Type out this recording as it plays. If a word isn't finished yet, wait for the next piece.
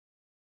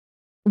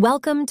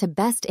Welcome to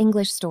Best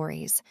English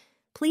Stories.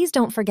 Please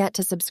don't forget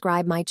to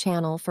subscribe my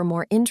channel for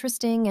more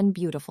interesting and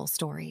beautiful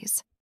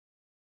stories.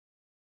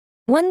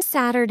 One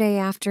Saturday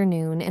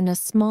afternoon in a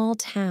small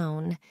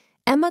town,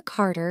 Emma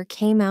Carter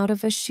came out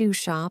of a shoe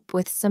shop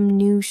with some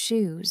new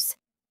shoes.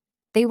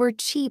 They were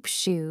cheap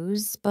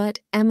shoes,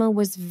 but Emma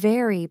was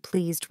very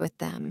pleased with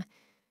them.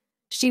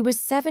 She was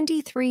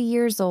 73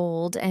 years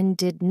old and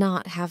did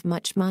not have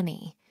much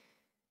money.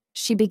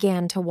 She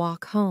began to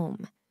walk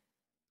home.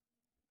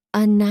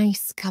 A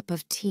nice cup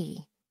of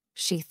tea,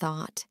 she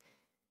thought,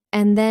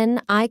 and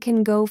then I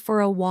can go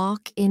for a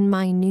walk in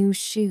my new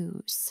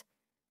shoes.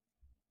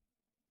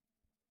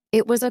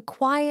 It was a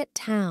quiet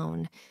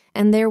town,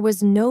 and there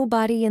was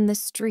nobody in the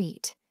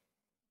street.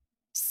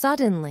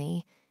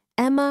 Suddenly,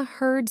 Emma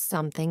heard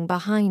something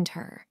behind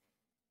her.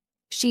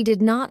 She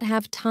did not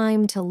have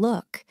time to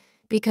look,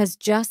 because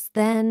just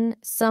then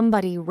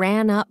somebody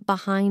ran up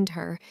behind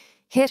her,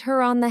 hit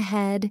her on the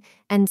head,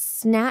 and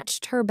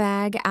snatched her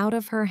bag out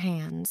of her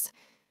hands.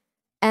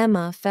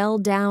 Emma fell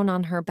down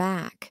on her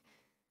back.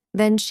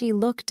 Then she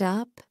looked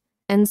up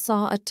and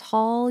saw a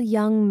tall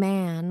young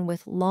man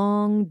with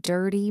long,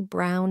 dirty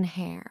brown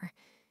hair.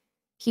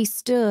 He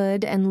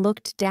stood and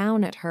looked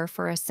down at her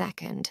for a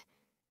second.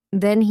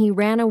 Then he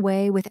ran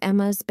away with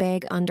Emma's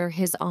bag under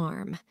his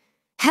arm.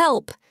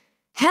 "Help!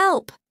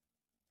 Help!"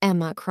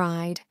 Emma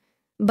cried.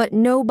 But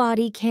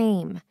nobody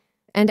came.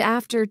 And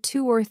after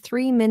 2 or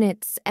 3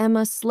 minutes,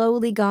 Emma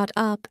slowly got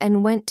up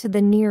and went to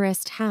the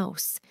nearest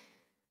house.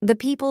 The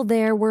people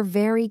there were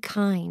very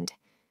kind.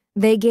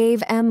 They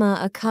gave Emma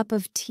a cup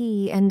of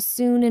tea, and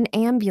soon an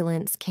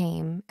ambulance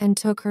came and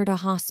took her to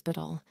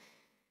hospital.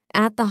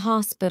 At the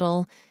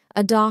hospital,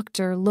 a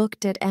doctor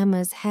looked at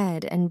Emma's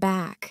head and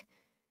back.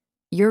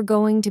 "You're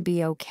going to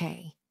be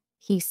okay,"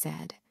 he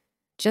said.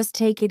 "Just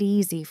take it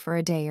easy for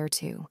a day or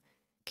two.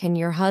 Can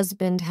your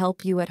husband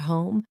help you at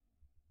home?"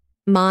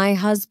 "My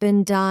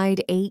husband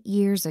died 8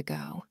 years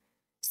ago,"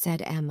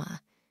 said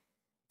Emma.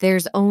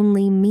 "There's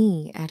only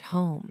me at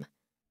home."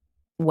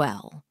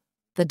 "Well,"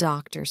 the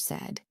doctor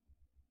said,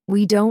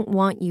 "we don't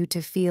want you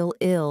to feel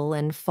ill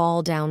and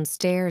fall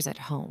downstairs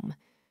at home,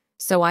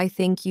 so I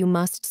think you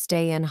must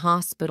stay in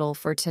hospital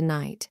for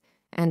tonight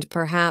and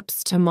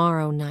perhaps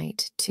tomorrow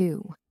night,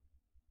 too."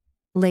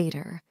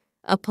 Later,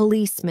 a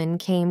policeman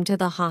came to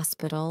the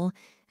hospital,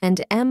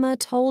 and Emma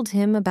told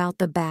him about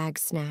the bag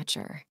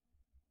snatcher.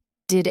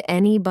 "Did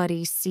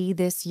anybody see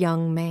this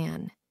young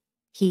man?"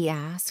 he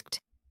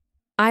asked.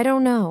 "I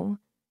don't know,"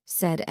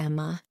 said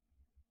Emma.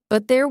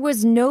 "But there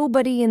was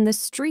nobody in the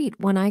street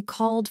when I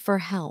called for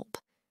help."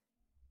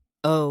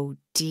 "Oh,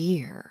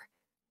 dear,"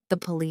 the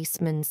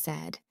policeman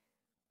said.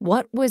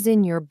 "What was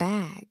in your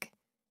bag?"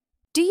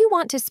 Do you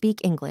want to speak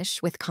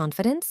English with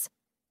confidence?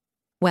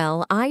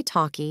 Well,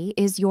 italki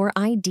is your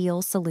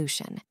ideal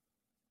solution.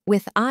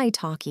 With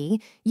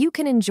italki, you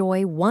can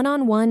enjoy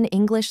one-on-one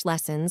English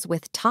lessons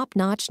with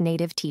top-notch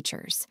native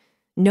teachers.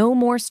 No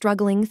more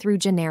struggling through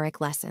generic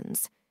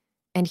lessons.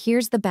 And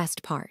here's the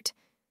best part.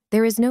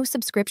 There is no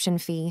subscription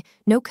fee,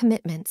 no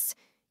commitments.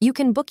 You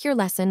can book your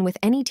lesson with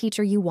any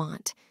teacher you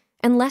want,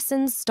 and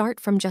lessons start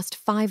from just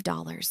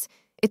 $5.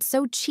 It's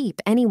so cheap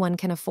anyone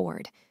can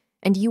afford,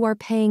 and you are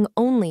paying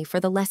only for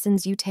the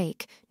lessons you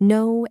take,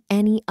 no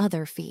any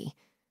other fee.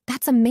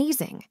 That's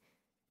amazing.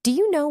 Do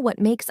you know what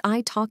makes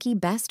italki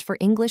best for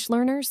English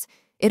learners?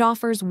 It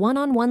offers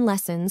one-on-one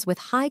lessons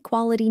with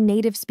high-quality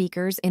native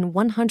speakers in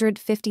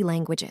 150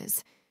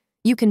 languages.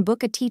 You can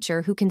book a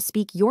teacher who can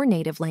speak your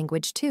native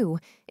language too.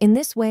 In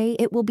this way,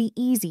 it will be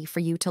easy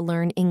for you to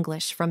learn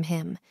English from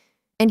him.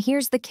 And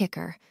here's the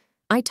kicker.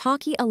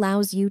 italki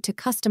allows you to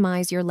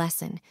customize your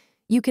lesson.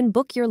 You can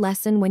book your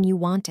lesson when you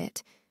want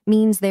it.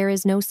 Means there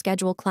is no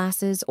schedule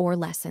classes or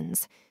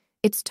lessons.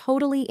 It's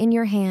totally in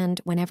your hand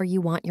whenever you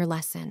want your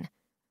lesson.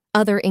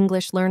 Other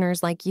English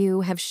learners like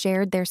you have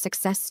shared their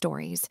success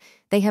stories.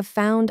 They have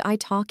found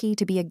italki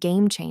to be a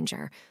game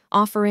changer,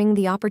 offering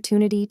the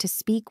opportunity to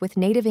speak with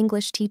native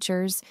English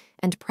teachers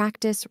and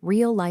practice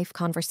real-life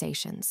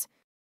conversations.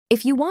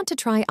 If you want to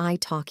try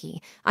italki,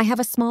 I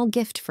have a small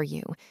gift for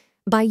you.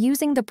 By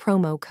using the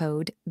promo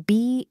code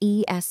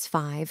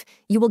BES5,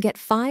 you will get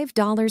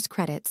 $5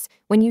 credits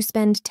when you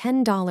spend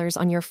 $10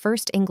 on your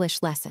first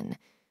English lesson.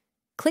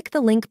 Click the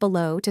link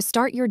below to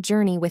start your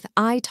journey with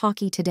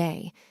italki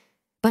today.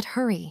 But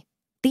hurry,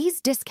 these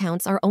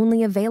discounts are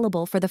only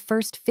available for the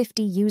first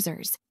 50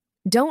 users.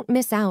 Don't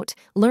miss out.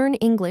 Learn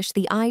English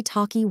the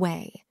italki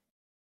way.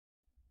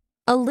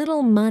 "A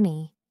little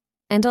money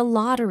and a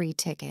lottery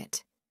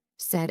ticket,"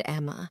 said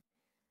Emma.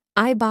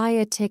 "I buy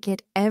a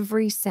ticket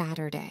every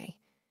Saturday.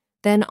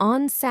 Then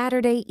on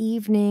Saturday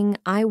evening,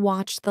 I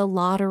watch the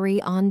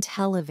lottery on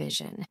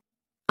television.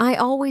 I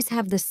always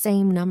have the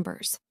same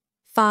numbers: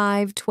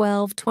 5,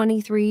 12,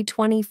 23,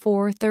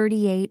 24,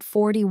 38,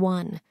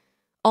 41.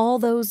 All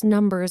those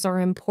numbers are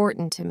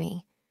important to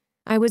me.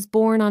 I was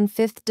born on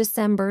 5th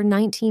December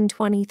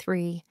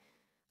 1923.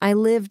 I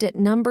lived at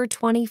number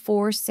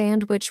 24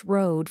 Sandwich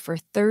Road for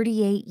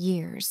 38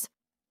 years.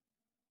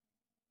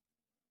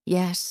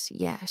 "Yes,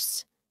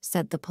 yes,"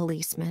 said the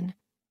policeman.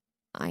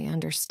 I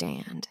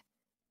understand.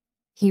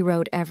 He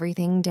wrote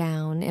everything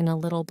down in a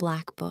little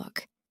black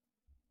book.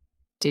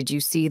 Did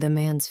you see the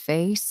man's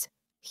face?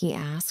 He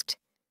asked.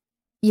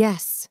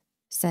 Yes,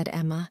 said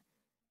Emma.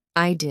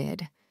 I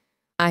did.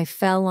 I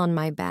fell on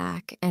my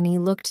back, and he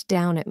looked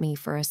down at me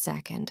for a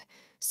second,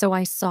 so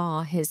I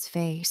saw his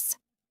face.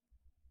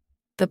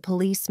 The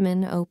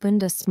policeman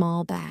opened a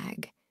small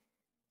bag.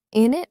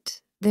 In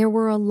it, there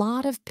were a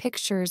lot of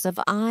pictures of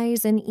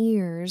eyes and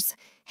ears,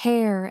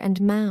 hair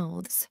and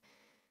mouths.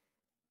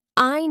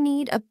 I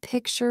need a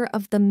picture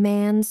of the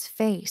man's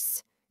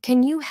face.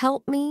 Can you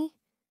help me?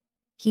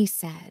 He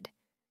said.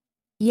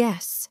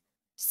 Yes,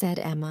 said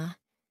Emma.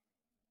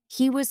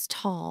 He was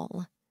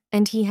tall,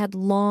 and he had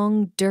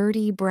long,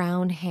 dirty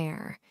brown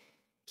hair.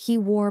 He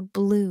wore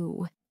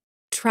blue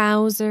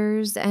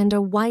trousers and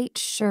a white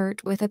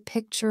shirt with a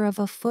picture of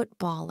a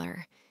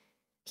footballer.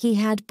 He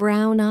had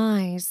brown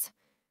eyes.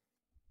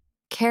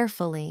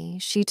 Carefully,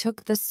 she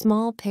took the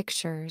small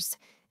pictures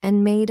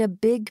and made a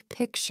big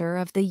picture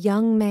of the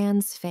young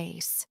man's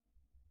face.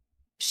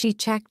 She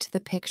checked the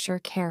picture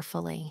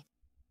carefully.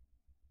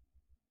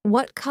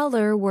 What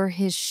color were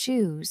his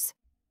shoes?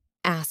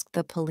 Asked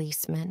the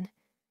policeman.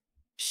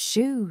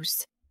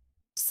 Shoes.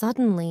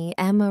 Suddenly,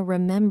 Emma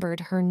remembered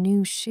her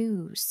new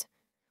shoes.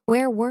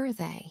 Where were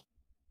they?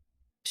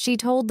 She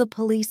told the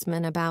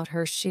policeman about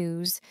her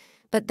shoes,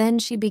 but then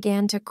she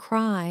began to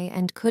cry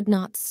and could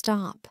not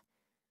stop.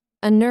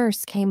 A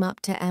nurse came up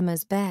to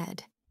Emma's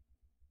bed.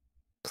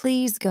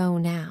 Please go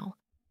now,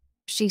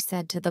 she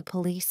said to the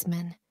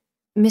policeman.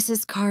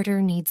 Mrs.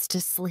 Carter needs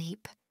to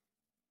sleep.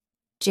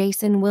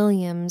 Jason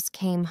Williams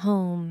came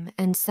home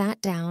and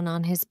sat down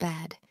on his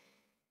bed.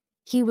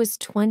 He was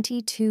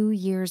 22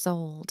 years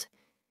old.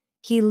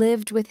 He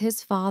lived with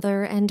his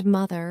father and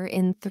mother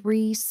in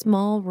 3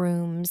 small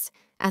rooms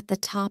at the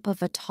top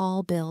of a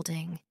tall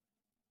building.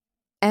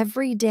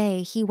 Every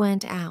day he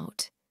went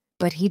out,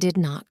 but he did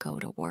not go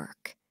to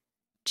work.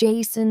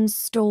 Jason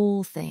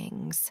stole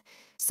things.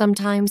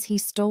 Sometimes he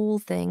stole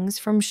things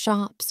from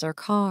shops or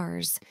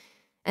cars,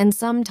 and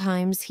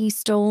sometimes he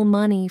stole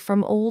money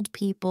from old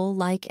people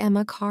like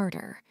Emma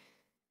Carter.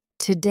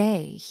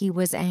 Today he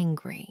was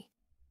angry.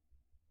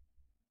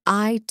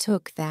 I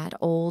took that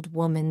old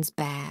woman's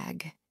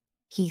bag,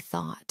 he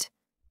thought.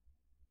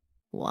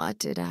 What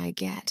did I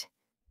get?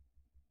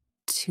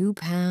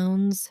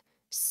 £2,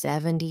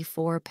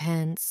 74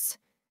 pence,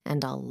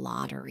 and a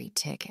lottery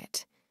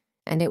ticket.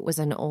 And it was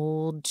an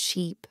old,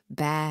 cheap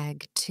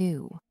bag,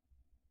 too.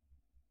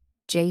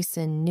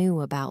 Jason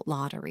knew about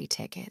lottery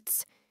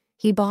tickets.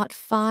 He bought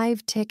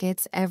 5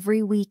 tickets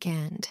every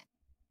weekend.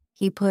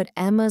 He put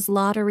Emma's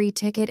lottery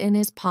ticket in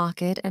his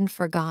pocket and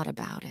forgot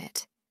about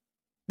it.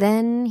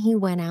 Then he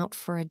went out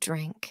for a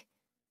drink.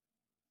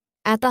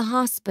 At the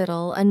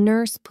hospital, a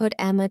nurse put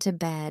Emma to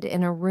bed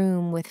in a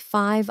room with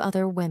 5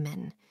 other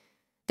women.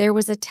 There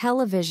was a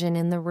television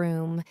in the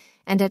room,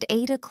 and at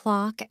 8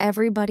 o'clock,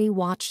 everybody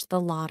watched the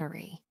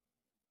lottery.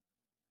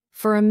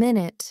 For a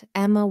minute,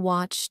 Emma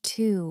watched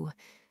too,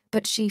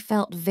 but she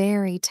felt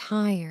very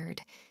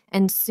tired,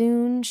 and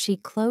soon she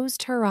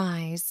closed her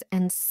eyes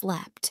and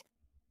slept.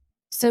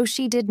 So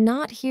she did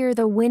not hear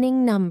the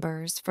winning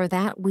numbers for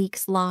that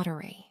week's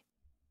lottery.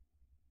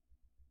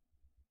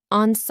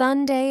 On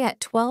Sunday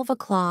at 12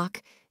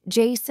 o'clock,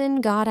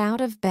 Jason got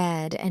out of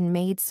bed and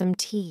made some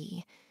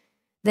tea.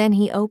 Then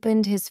he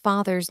opened his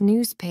father's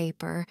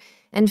newspaper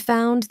and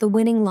found the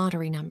winning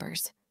lottery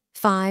numbers: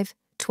 5,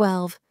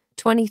 12,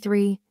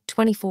 23,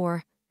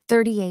 24,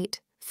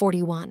 38,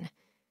 41.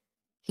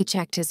 He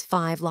checked his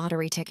 5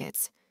 lottery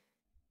tickets.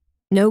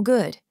 No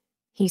good,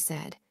 he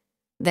said.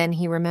 Then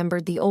he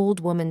remembered the old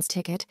woman's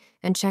ticket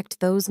and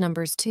checked those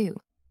numbers too: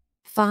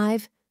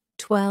 5,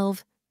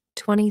 12,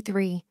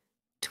 23,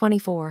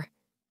 24,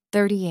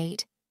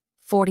 38,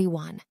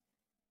 41.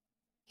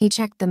 He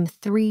checked them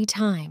 3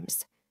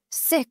 times.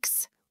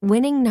 6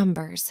 winning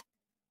numbers.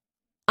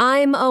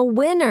 I'm a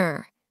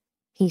winner,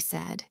 he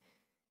said.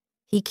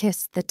 He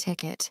kissed the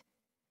ticket.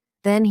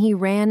 Then he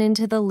ran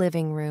into the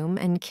living room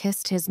and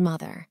kissed his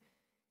mother.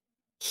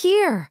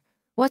 Here,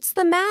 what's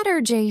the matter,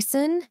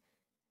 Jason?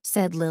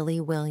 Said Lily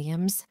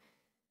Williams.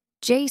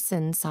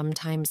 Jason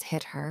sometimes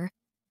hit her,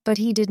 but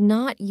he did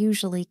not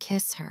usually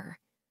kiss her.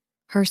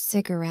 Her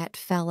cigarette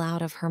fell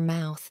out of her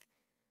mouth.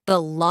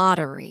 The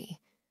lottery.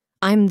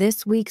 I'm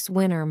this week's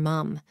winner,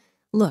 Mum.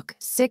 Look,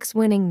 6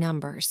 winning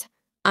numbers.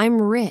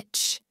 I'm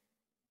rich.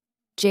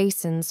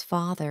 Jason's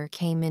father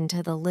came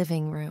into the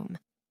living room.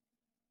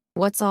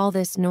 What's all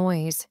this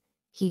noise?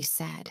 He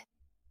said.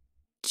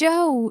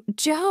 Joe,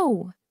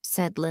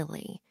 said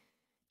Lily.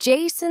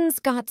 Jason's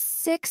got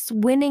 6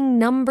 winning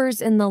numbers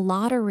in the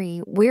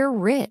lottery. We're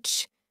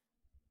rich.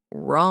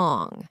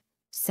 Wrong,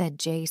 said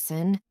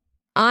Jason.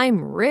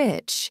 I'm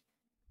rich.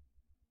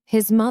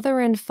 His mother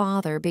and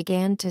father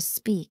began to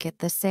speak at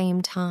the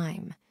same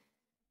time,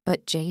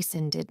 but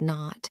Jason did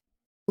not.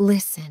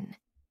 Listen.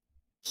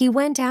 He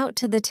went out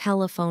to the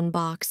telephone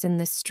box in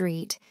the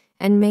street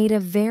and made a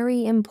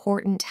very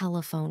important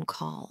telephone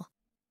call.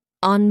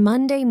 On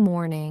Monday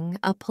morning,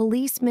 a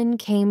policeman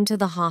came to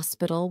the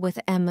hospital with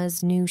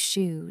Emma's new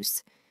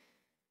shoes.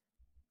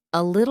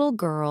 A little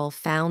girl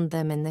found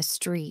them in the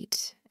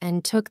street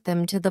and took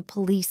them to the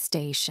police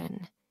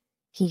station,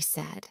 he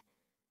said.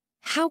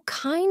 "How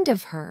kind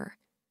of her,"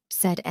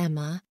 said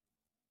Emma.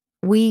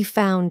 "We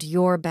found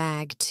your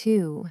bag,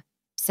 too,"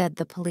 said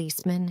the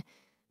policeman.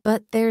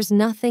 "But there's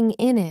nothing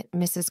in it,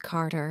 Mrs.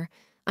 Carter.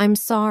 I'm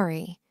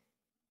sorry."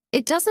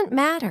 "It doesn't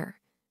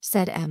matter,"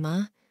 said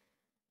Emma.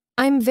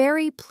 "I'm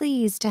very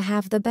pleased to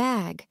have the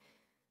bag.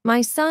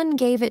 My son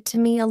gave it to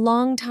me a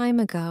long time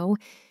ago.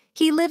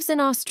 He lives in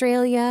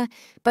Australia,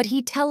 but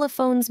he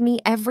telephones me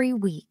every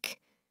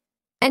week.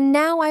 And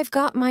now I've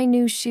got my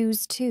new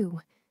shoes,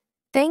 too.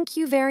 Thank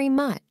you very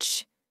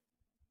much."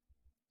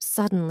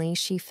 Suddenly,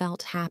 she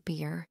felt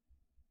happier.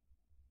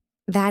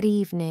 That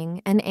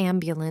evening, an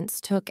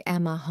ambulance took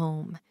Emma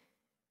home.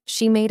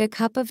 She made a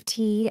cup of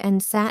tea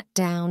and sat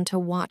down to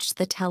watch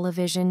the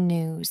television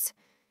news.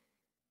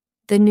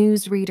 The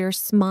newsreader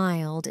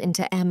smiled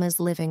into Emma's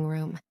living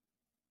room.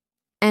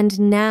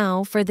 "And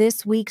now for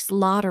this week's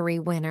lottery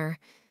winner.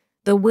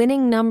 The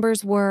winning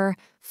numbers were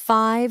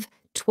 5,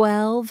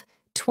 12,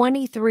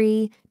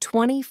 23,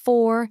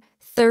 24,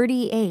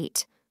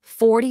 38,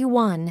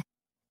 41.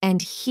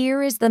 And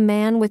here is the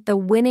man with the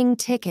winning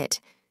ticket,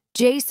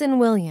 Jason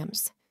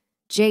Williams.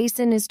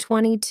 Jason is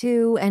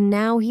 22, and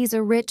now he's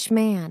a rich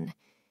man.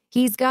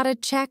 He's got a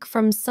check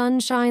from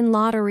Sunshine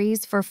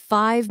Lotteries for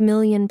 £5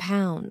 million.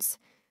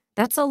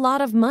 That's a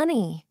lot of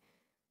money.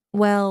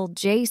 Well,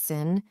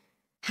 Jason,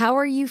 how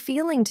are you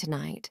feeling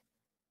tonight?"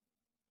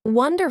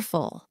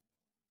 "Wonderful."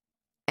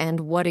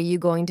 "And what are you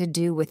going to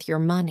do with your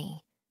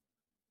money?"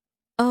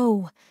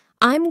 "Oh,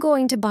 I'm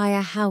going to buy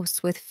a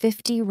house with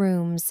 50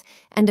 rooms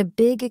and a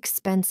big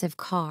expensive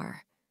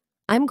car.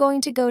 I'm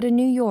going to go to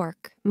New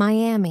York,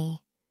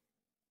 Miami."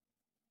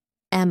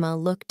 Emma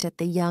looked at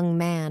the young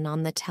man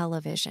on the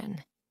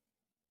television.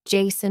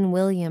 Jason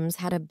Williams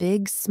had a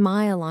big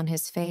smile on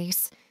his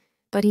face,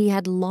 but he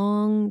had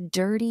long,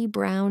 dirty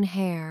brown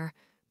hair,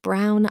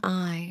 brown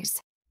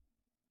eyes.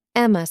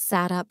 Emma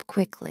sat up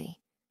quickly.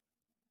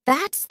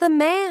 "That's the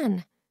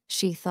man,"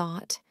 she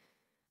thought.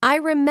 "I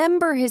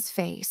remember his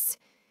face.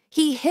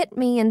 He hit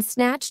me and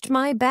snatched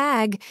my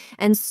bag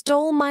and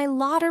stole my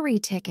lottery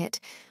ticket,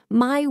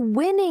 my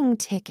winning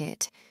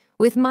ticket,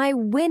 with my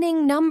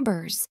winning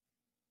numbers."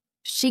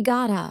 She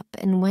got up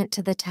and went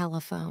to the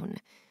telephone.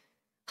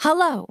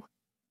 "Hello,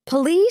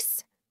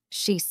 police?"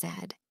 she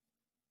said.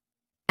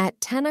 At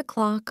 10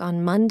 o'clock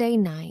on Monday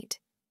night,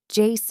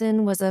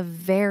 Jason was a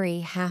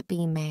very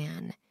happy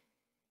man.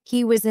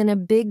 He was in a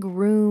big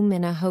room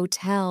in a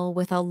hotel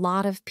with a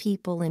lot of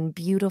people in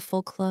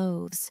beautiful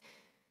clothes.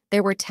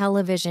 There were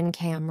television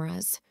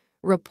cameras,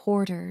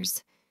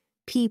 reporters,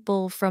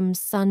 people from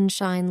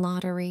Sunshine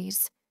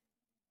Lotteries.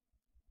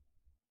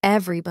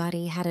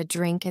 Everybody had a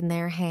drink in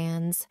their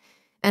hands,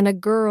 and a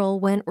girl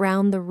went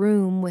round the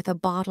room with a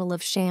bottle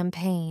of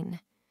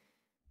champagne.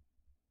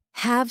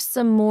 "Have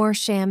some more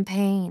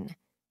champagne,"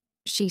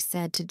 she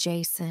said to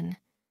Jason.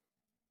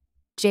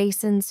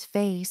 Jason's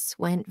face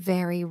went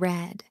very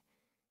red.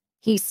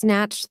 He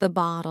snatched the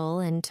bottle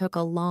and took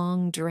a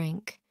long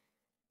drink.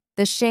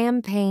 The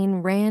champagne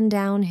ran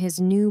down his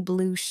new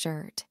blue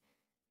shirt.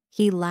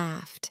 He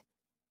laughed.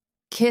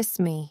 "Kiss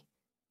me,"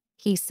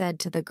 he said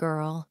to the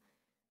girl.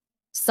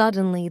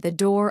 Suddenly, the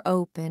door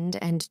opened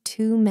and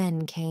 2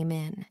 men came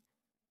in.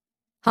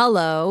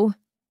 "Hello,"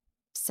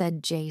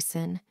 said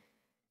Jason.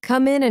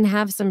 "Come in and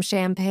have some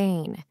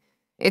champagne.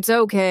 It's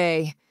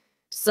okay.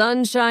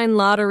 Sunshine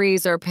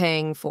Lotteries are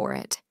paying for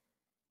it."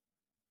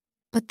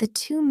 But the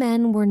 2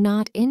 men were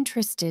not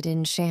interested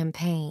in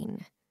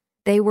champagne.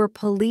 They were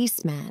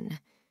policemen.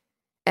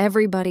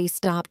 Everybody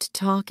stopped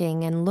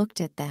talking and looked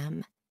at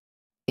them.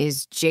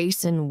 "Is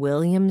Jason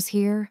Williams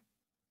here?"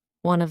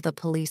 one of the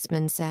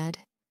policemen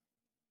said.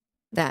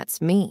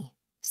 "That's me,"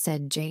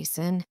 said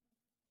Jason.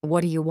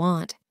 "What do you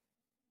want?"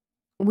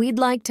 "We'd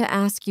like to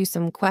ask you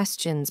some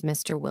questions,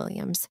 Mr.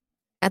 Williams,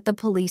 at the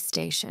police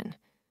station.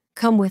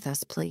 Come with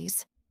us,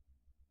 please."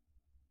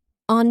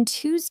 On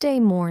Tuesday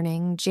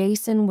morning,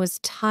 Jason was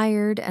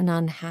tired and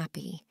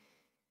unhappy.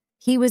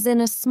 He was in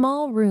a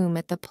small room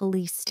at the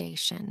police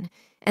station,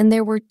 and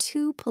there were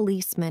 2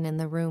 policemen in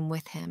the room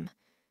with him.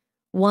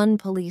 One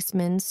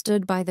policeman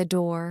stood by the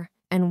door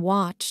and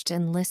watched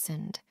and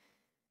listened.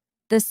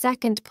 The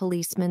second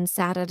policeman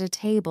sat at a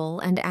table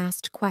and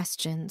asked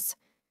questions.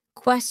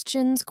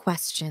 Questions,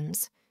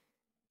 questions.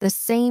 The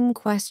same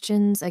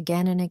questions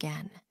again and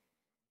again.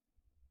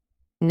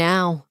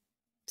 "Now,"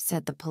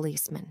 said the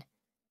policeman,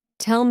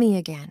 "tell me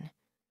again.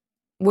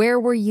 Where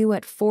were you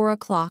at 4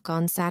 o'clock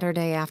on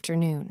Saturday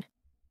afternoon?"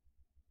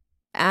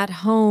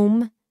 "At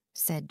home,"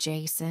 said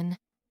Jason.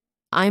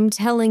 "I'm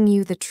telling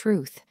you the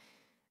truth.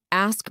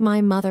 Ask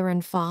my mother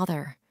and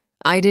father.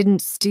 I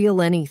didn't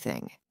steal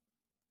anything."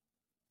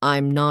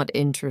 "I'm not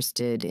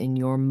interested in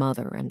your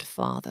mother and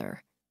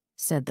father,"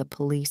 said the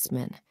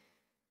policeman.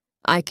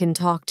 "I can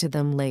talk to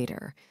them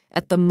later.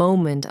 At the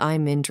moment,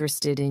 I'm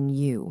interested in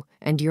you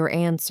and your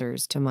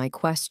answers to my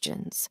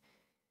questions.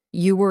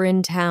 You were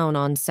in town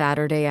on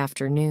Saturday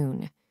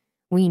afternoon.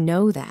 We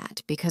know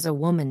that because a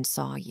woman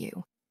saw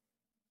you."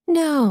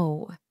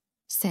 "No,"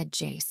 said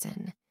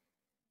Jason.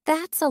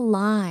 "That's a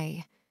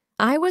lie.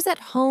 I was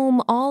at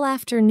home all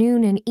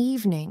afternoon and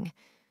evening.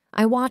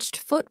 I watched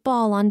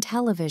football on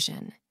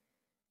television."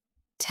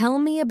 "Tell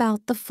me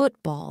about the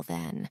football,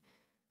 then.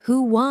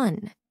 Who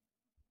won?"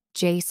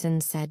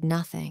 Jason said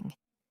nothing.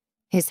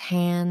 His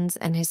hands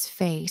and his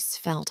face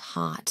felt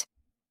hot.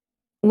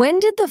 "When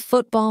did the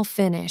football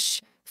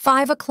finish?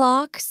 5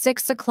 o'clock?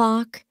 6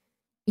 o'clock?"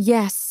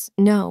 "Yes,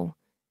 no,"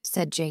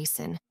 said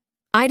Jason.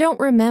 "I don't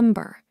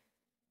remember."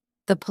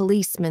 The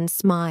policeman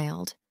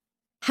smiled.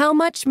 "How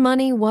much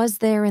money was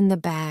there in the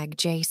bag,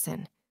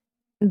 Jason?"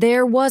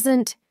 "There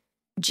wasn't—"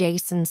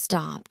 Jason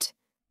stopped.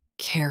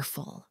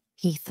 Careful,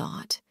 he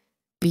thought.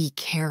 Be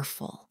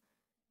careful.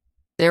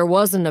 "There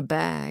wasn't a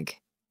bag,"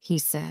 he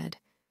said.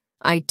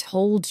 "I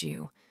told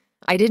you.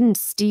 I didn't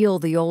steal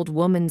the old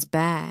woman's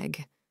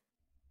bag."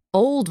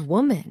 "Old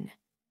woman?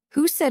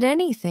 Who said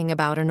anything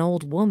about an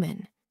old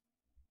woman?"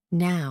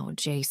 Now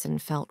Jason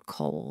felt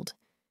cold.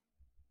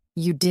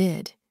 "You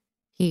did,"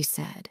 he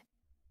said.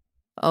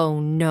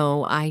 "Oh,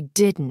 no, I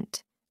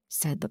didn't,"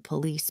 said the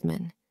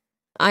policeman.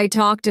 "I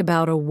talked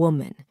about a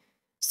woman.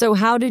 So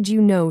how did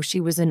you know she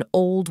was an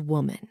old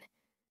woman?"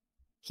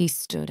 He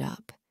stood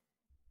up.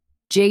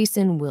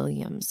 "Jason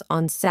Williams,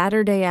 on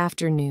Saturday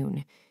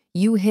afternoon,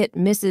 you hit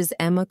Mrs.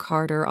 Emma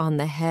Carter on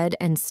the head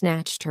and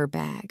snatched her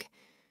bag.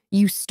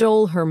 You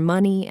stole her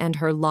money and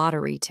her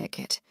lottery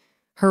ticket,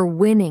 her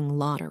winning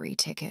lottery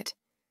ticket.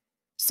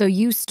 So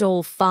you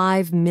stole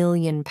 £5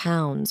 million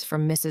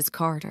from Mrs.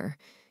 Carter.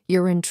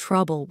 You're in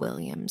trouble,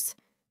 Williams.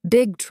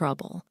 Big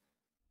trouble."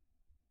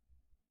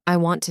 "I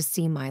want to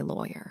see my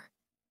lawyer,"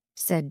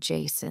 said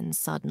Jason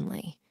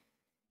suddenly.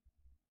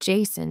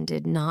 Jason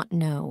did not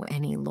know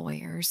any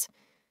lawyers,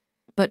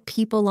 but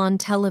people on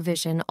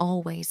television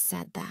always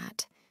said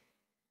that.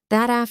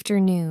 That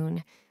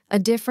afternoon, a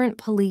different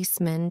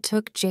policeman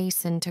took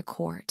Jason to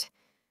court.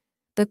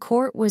 The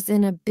court was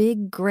in a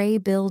big gray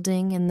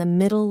building in the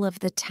middle of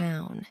the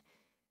town.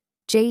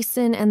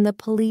 Jason and the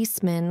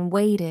policeman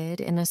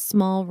waited in a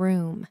small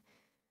room.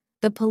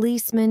 The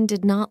policeman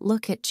did not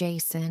look at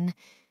Jason,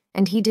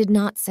 and he did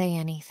not say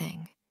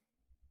anything.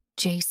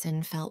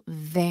 Jason felt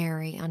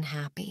very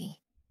unhappy.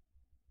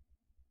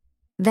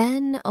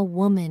 Then a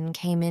woman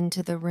came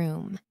into the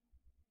room.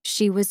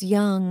 She was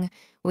young,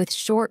 with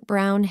short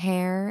brown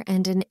hair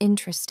and an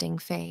interesting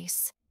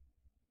face.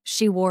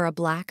 She wore a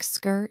black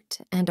skirt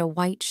and a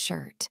white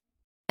shirt,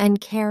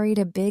 and carried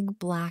a big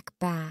black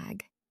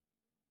bag.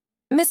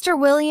 "Mr.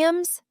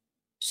 Williams,"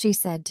 she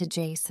said to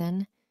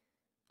Jason,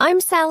 "I'm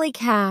Sally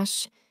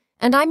Cash,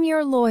 and I'm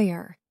your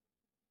lawyer."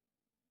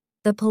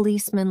 The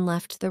policeman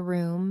left the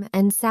room,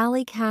 and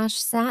Sally Cash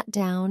sat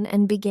down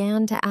and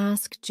began to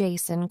ask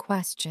Jason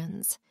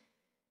questions.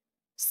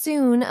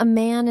 Soon a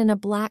man in a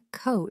black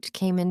coat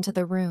came into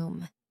the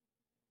room.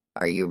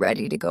 "Are you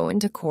ready to go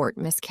into court,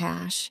 Miss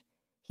Cash?"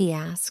 he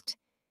asked.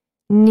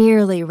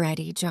 "Nearly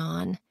ready,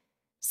 John,"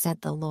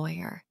 said the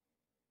lawyer.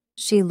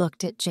 She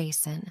looked at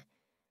Jason.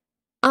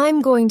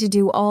 "I'm going to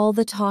do all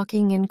the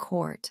talking in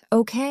court,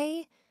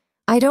 okay?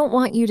 I don't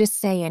want you to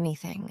say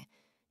anything.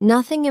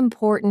 Nothing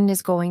important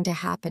is going to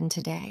happen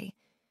today.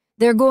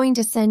 They're going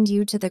to send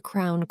you to the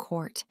Crown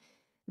Court.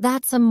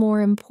 That's a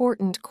more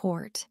important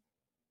court."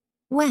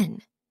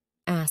 "When?"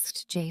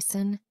 asked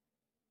Jason.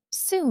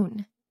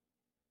 "Soon."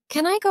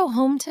 "Can I go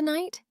home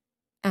tonight?"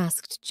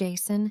 asked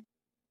Jason.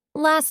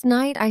 "Last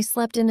night I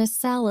slept in a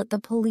cell at the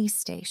police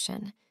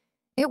station.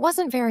 It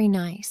wasn't very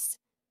nice."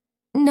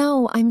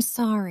 "No, I'm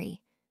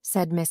sorry,"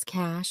 said Miss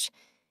Cash.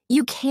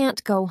 "You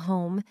can't go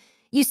home.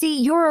 You see,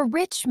 you're a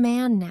rich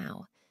man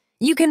now.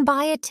 You can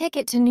buy a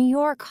ticket to New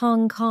York,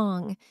 Hong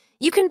Kong.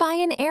 You can buy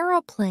an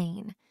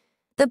aeroplane.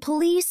 The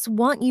police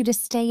want you to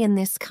stay in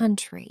this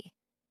country.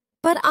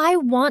 But I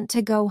want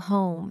to go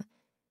home."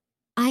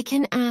 "I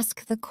can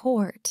ask the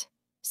court,"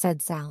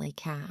 said Sally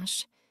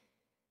Cash.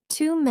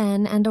 Two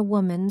men and a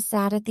woman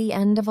sat at the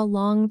end of a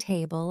long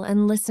table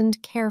and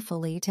listened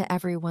carefully to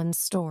everyone's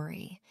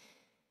story.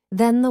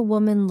 Then the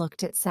woman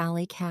looked at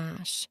Sally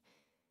Cash.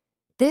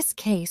 "This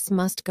case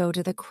must go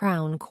to the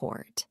Crown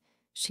Court,"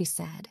 she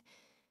said.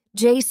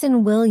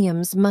 "Jason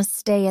Williams must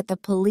stay at the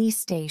police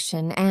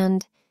station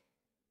and—"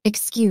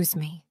 "Excuse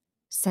me,"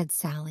 said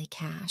Sally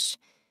Cash.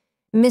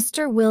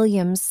 "Mr.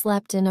 Williams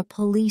slept in a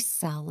police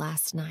cell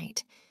last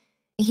night.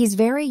 He's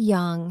very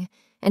young,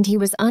 and he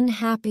was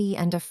unhappy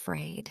and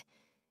afraid.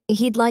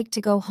 He'd like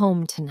to go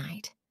home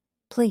tonight.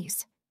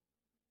 Please."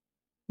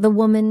 The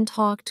woman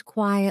talked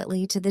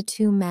quietly to the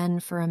two men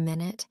for a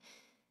minute.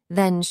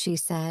 Then she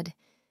said,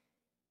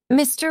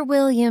 "Mr.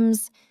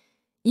 Williams,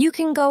 you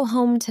can go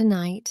home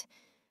tonight,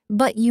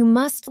 but you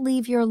must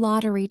leave your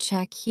lottery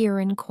check here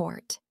in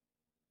court."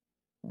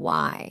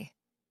 "Why?"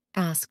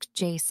 asked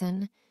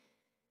Jason.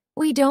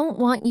 "We don't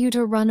want you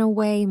to run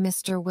away,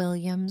 Mr.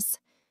 Williams.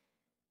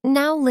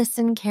 Now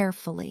listen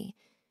carefully.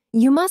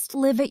 You must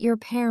live at your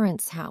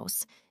parents'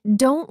 house.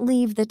 Don't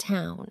leave the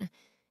town.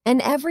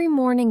 And every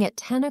morning at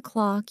 10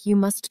 o'clock, you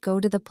must go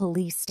to the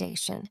police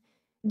station.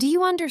 Do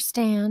you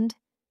understand?"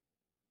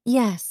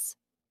 "Yes,"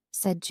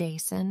 said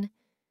Jason.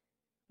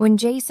 When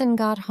Jason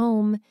got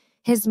home,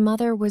 his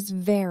mother was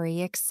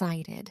very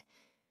excited.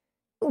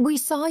 "We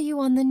saw you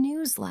on the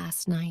news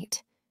last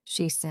night,"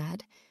 she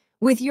said,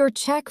 "with your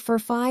check for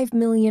 £5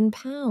 million.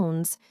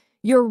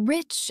 You're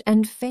rich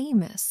and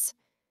famous."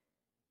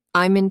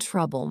 "I'm in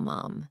trouble,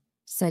 Mom,"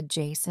 said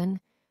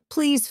Jason.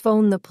 "Please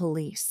phone the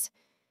police.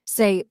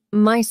 Say,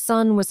 my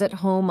son was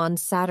at home on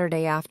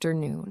Saturday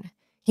afternoon.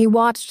 He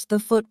watched the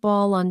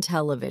football on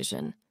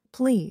television.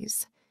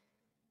 Please."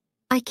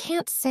 "I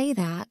can't say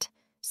that,"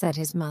 said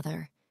his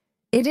mother.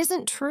 "It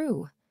isn't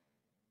true."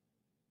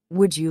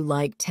 "Would you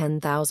like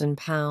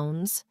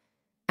 £10,000?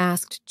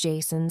 Asked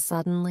Jason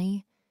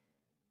suddenly.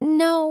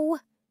 "No,"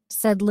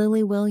 said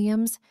Lily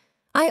Williams.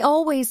 "I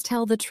always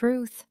tell the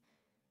truth."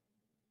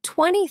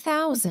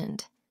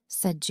 "20,000,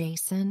 said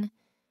Jason.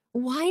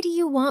 "Why do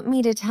you want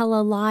me to tell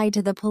a lie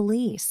to the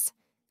police?"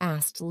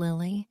 asked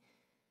Lily.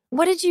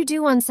 "What did you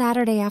do on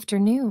Saturday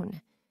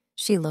afternoon?"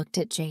 She looked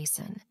at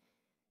Jason.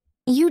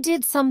 "You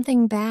did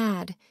something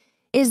bad.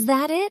 Is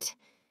that it?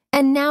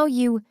 And now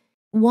you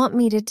want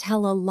me to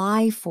tell a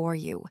lie for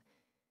you.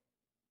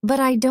 But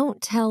I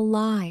don't tell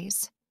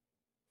lies."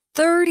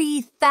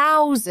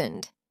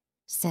 30,000,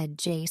 said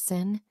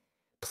Jason.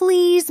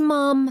 "Please,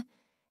 Mom,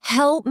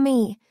 help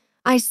me.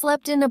 I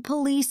slept in a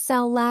police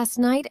cell last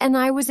night and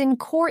I was in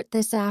court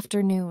this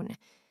afternoon.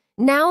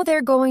 Now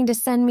they're going to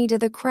send me to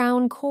the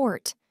Crown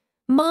Court.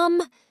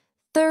 Mom,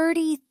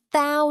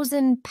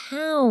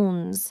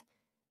 £30,000.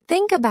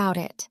 Think about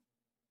it."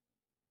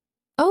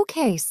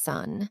 "Okay,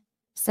 son,"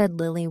 said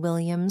Lily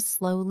Williams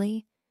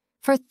slowly.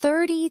 "For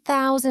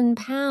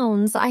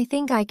 £30,000, I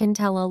think I can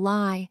tell a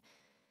lie.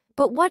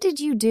 But what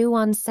did you do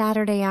on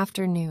Saturday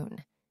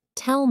afternoon?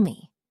 Tell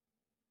me."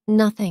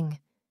 "Nothing,"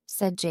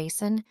 said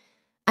Jason.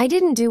 "I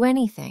didn't do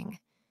anything."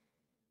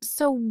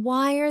 "So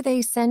why are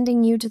they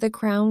sending you to the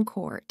Crown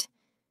Court?"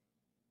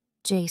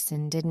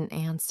 Jason didn't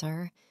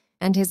answer,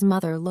 and his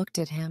mother looked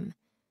at him.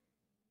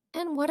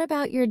 "And what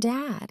about your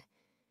dad?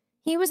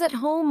 He was at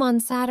home on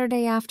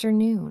Saturday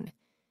afternoon.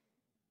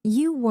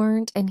 You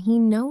weren't, and he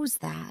knows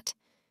that.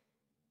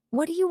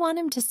 What do you want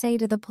him to say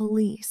to the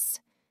police?"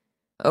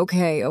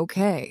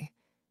 Okay,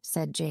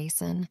 said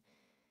Jason.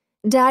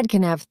 "Dad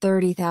can have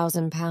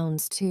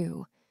 £30,000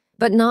 too,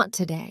 but not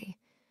today.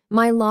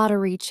 My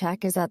lottery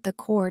check is at the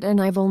court and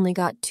I've only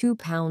got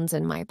 £2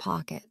 in my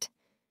pocket."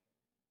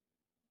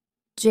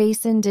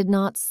 Jason did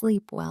not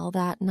sleep well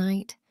that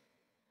night.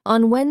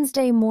 On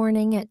Wednesday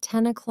morning at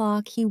 10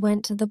 o'clock, he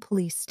went to the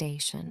police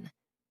station.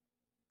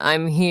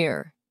 "I'm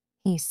here,"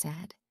 he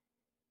said.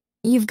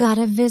 "You've got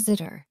a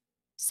visitor,"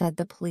 said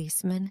the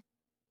policeman.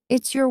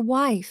 "It's your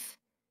wife.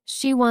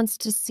 She wants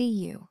to see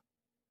you."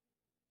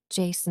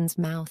 Jason's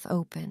mouth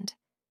opened.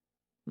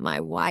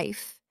 "My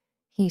wife,"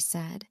 he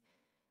said.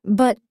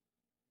 "But—"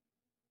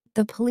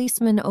 The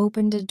policeman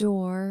opened a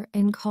door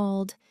and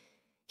called,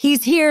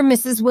 "He's here,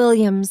 Mrs.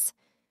 Williams."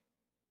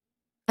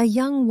 A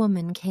young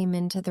woman came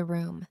into the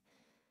room.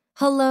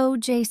 "Hello,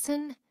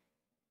 Jason?"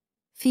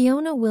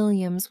 Fiona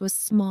Williams was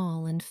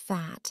small and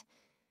fat.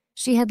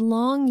 She had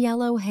long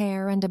yellow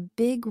hair and a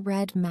big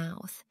red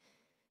mouth.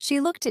 She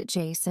looked at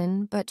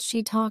Jason, but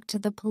she talked to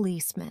the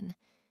policeman.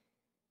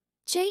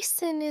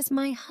 "Jason is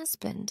my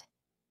husband,"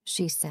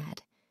 she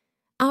said.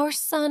 "Our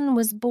son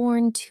was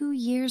born 2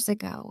 years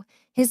ago.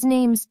 His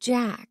name's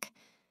Jack.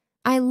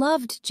 I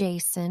loved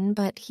Jason,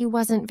 but he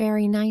wasn't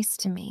very nice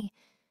to me.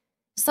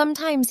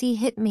 Sometimes he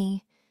hit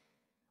me.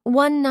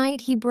 One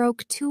night he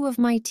broke 2 of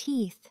my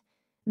teeth.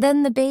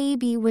 Then the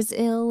baby was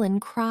ill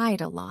and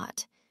cried a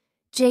lot.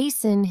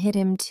 Jason hit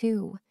him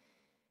too.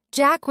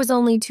 Jack was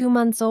only 2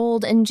 months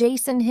old and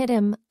Jason hit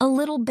him, a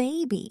little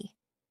baby."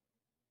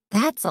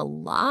 "That's a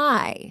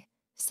lie,"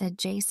 said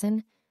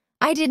Jason.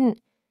 "I didn't—"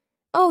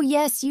 "Oh,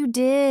 yes, you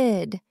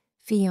did,"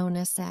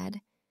 Fiona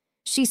said.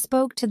 She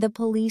spoke to the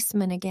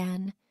policeman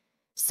again.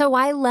 "So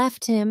I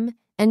left him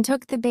and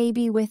took the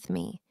baby with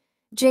me.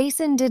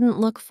 Jason didn't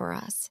look for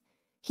us.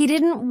 He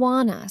didn't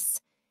want us,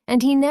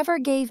 and he never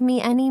gave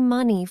me any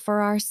money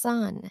for our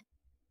son.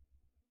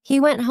 He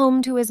went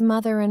home to his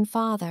mother and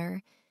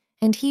father,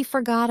 and he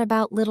forgot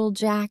about little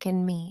Jack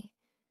and me.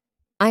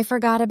 I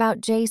forgot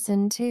about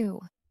Jason,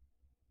 too.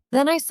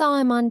 Then I saw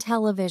him on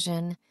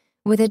television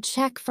with a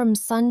check from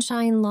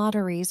Sunshine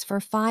Lotteries for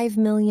 £5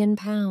 million.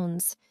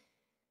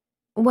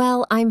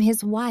 Well, I'm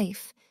his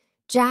wife.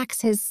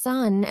 Jack's his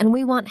son, and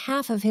we want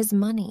half of his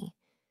money."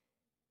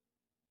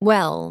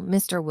 "Well,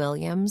 Mr.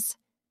 Williams,"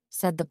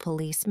 said the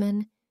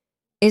policeman,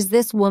 "is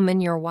this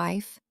woman your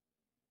wife?"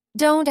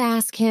 "Don't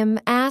ask him,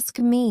 ask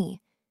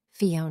me,"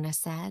 Fiona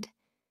said.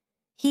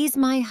 "He's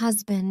my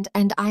husband,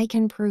 and I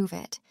can prove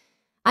it.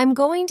 I'm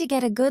going to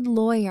get a good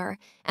lawyer,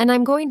 and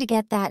I'm going to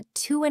get that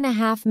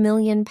 £2.5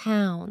 million.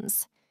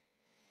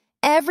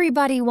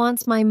 "Everybody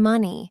wants my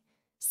money,"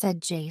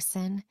 said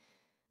Jason.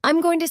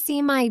 "I'm going to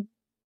see my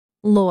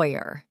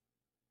lawyer."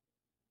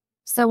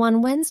 So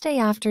on Wednesday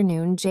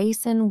afternoon,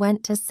 Jason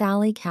went to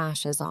Sally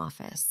Cash's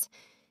office.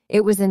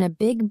 It was in a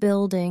big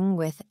building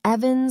with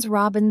Evans,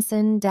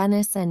 Robinson,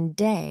 Dennis, and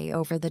Day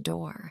over the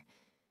door.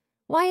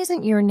 "Why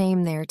isn't your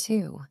name there,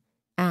 too?"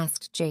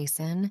 asked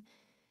Jason.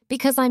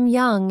 "Because I'm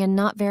young and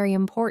not very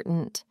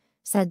important,"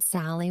 said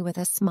Sally with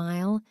a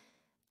smile.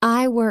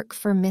 "I work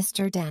for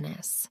Mr.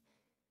 Dennis."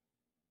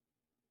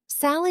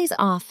 Sally's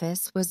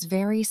office was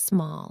very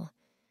small.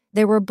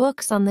 There were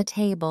books on the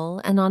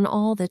table and on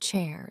all the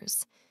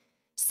chairs.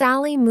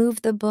 Sally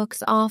moved the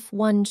books off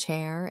one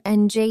chair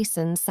and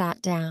Jason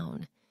sat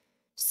down.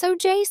 "So,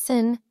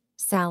 Jason,"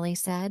 Sally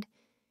said,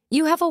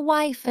 "you have a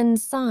wife and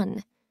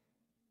son."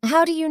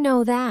 "How do you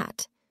know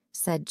that?"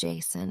 said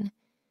Jason.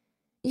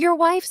 "Your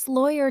wife's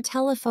lawyer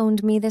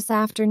telephoned me this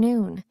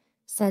afternoon,"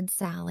 said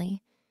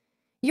Sally.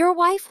 "Your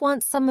wife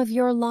wants some of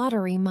your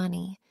lottery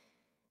money.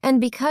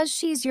 And because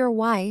she's your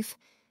wife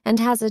and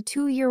has a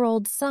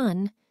 2-year-old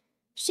son,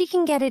 she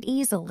can get it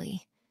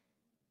easily."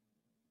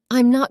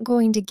 "I'm not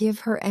going to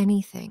give her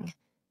anything,"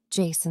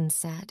 Jason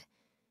said.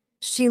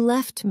 "She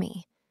left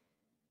me.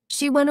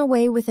 She went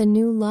away with a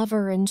new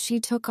lover and she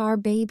took our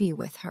baby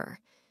with her.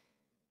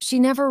 She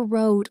never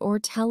wrote or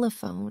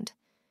telephoned.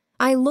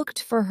 I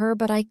looked for her,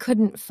 but I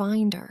couldn't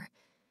find her.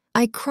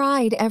 I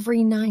cried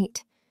every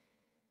night."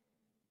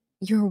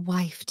 "Your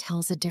wife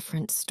tells a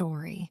different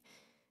story.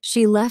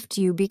 She left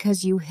you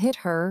because you hit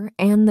her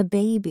and the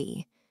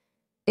baby.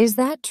 Is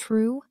that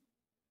true?"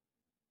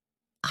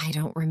 "I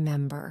don't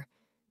remember,"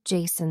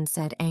 Jason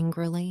said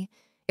angrily.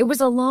 "It was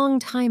a long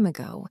time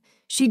ago.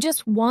 She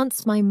just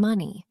wants my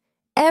money.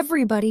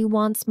 Everybody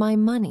wants my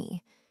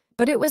money.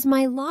 But it was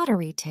my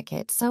lottery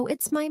ticket, so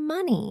it's my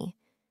money."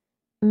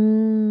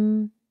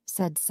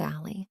 Said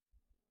Sally.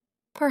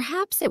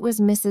 "Perhaps it was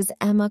Mrs.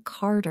 Emma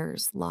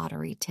Carter's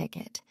lottery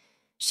ticket.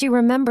 She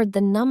remembered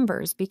the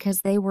numbers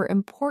because they were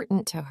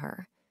important to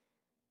her."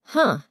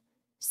 "Huh,"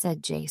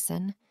 said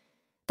Jason.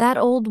 "That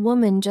old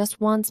woman just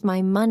wants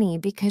my money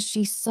because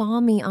she saw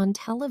me on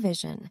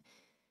television.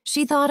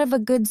 She thought of a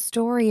good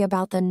story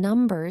about the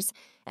numbers,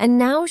 and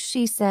now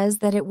she says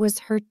that it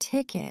was her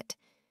ticket.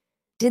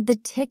 Did the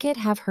ticket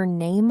have her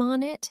name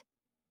on it?"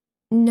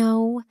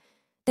 "No,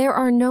 there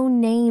are no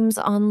names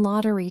on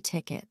lottery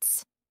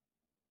tickets."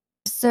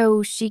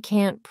 "So she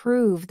can't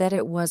prove that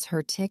it was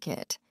her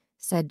ticket,"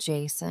 said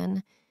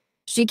Jason.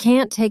 "She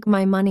can't take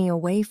my money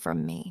away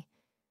from me."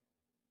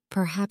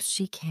 "Perhaps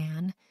she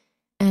can,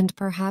 and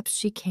perhaps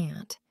she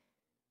can't.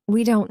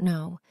 We don't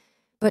know,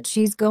 but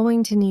she's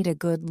going to need a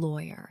good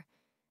lawyer.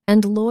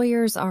 And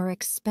lawyers are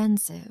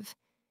expensive.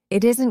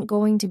 It isn't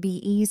going to be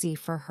easy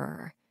for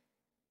her."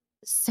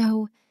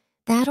 "So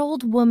that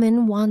old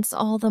woman wants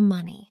all the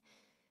money.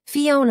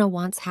 Fiona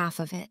wants half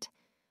of it.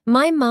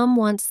 My mom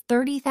wants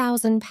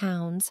 30,000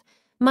 pounds.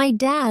 My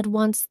dad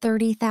wants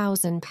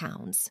 30,000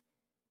 pounds.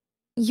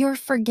 "You're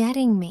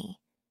forgetting me,"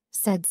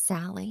 said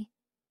Sally.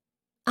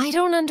 "I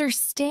don't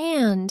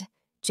understand,"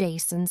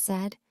 Jason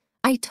said.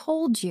 "I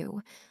told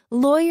you,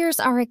 lawyers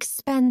are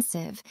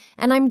expensive,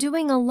 and I'm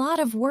doing a lot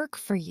of work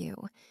for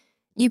you.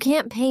 You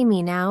can't pay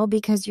me now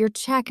because your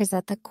check is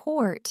at the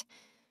court,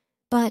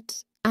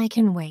 but I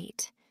can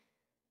wait."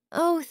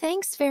 "Oh,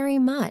 thanks very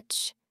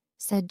much,"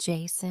 said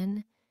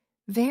Jason.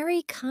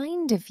 "Very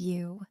kind of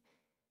you."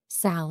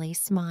 Sally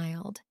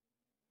smiled.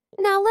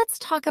 "Now let's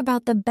talk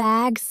about the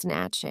bag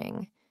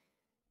snatching."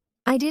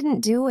 "I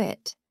didn't do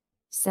it."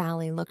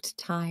 Sally looked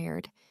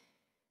tired.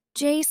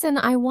 "Jason,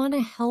 I want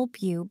to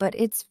help you, but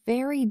it's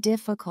very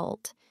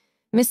difficult.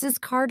 Mrs.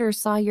 Carter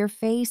saw your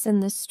face in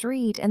the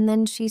street, and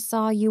then she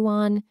saw you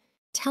on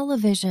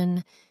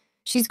television.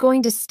 She's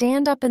going to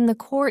stand up in the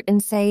court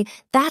and say,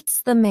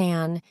 'That's the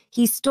man.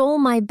 He stole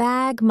my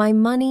bag, my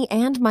money,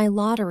 and my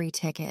lottery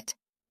ticket.'"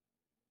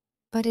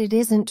 "But it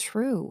isn't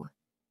true,"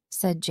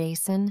 said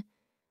Jason.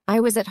 "I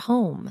was at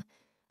home.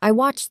 I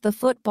watched the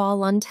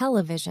football on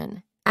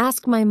television.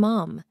 Ask my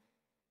mom."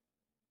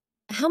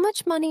 "How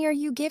much money are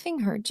you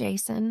giving her,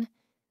 Jason?"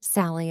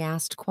 Sally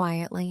asked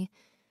quietly.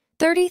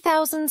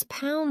 30,000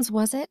 pounds,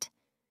 was it?"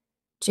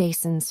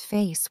 Jason's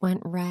face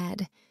went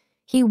red.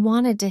 He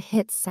wanted to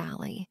hit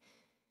Sally.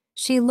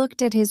 She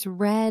looked at his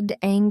red,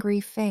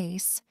 angry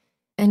face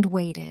and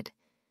waited.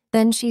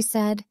 Then she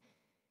said,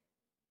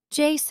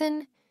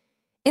 "Jason,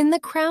 in the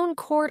Crown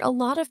Court, a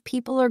lot of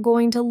people are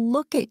going to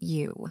look at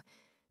you.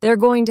 They're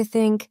going to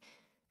think,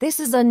 'This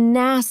is a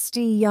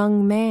nasty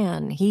young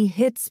man. He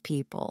hits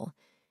people.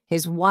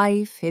 His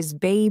wife, his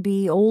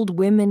baby, old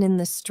women in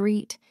the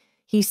street.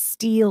 He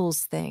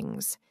steals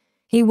things.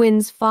 He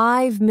wins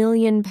 5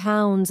 million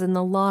pounds in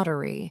the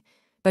lottery,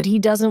 but he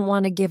doesn't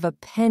want to give a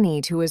penny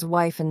to his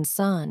wife and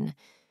son.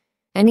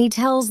 And he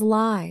tells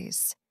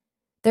lies.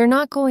 They're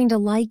not going to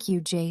like you,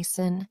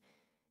 Jason,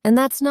 and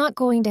that's not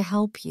going to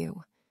help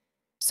you.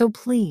 So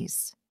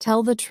please,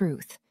 tell the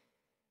truth.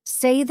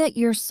 Say that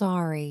you're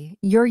sorry,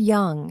 you're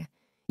young,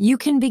 you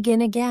can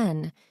begin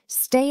again,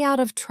 stay out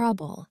of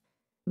trouble,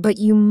 but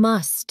you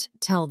must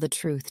tell the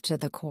truth to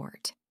the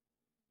court."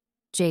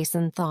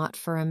 Jason thought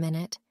for a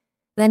minute.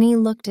 Then he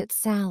looked at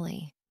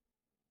Sally.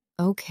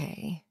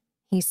 "Okay,"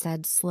 he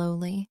said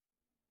slowly.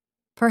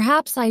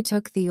 "Perhaps I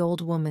took the old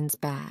woman's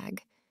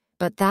bag,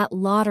 But that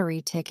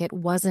lottery ticket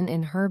wasn't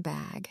in her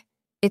bag.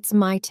 It's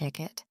my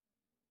ticket.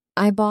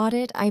 I bought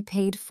it, I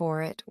paid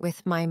for it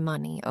with my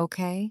money,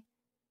 okay?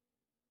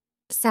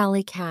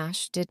 Sally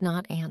Cash did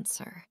not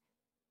answer.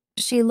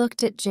 She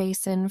looked at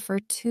Jason for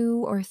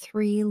 2 or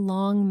 3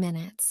 long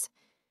minutes.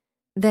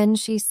 Then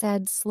she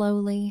said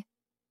slowly,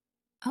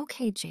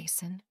 "Okay,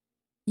 Jason,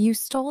 you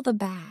stole the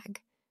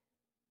bag,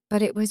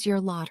 but it was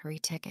your lottery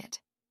ticket."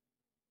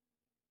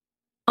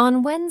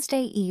 On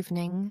Wednesday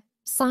evening,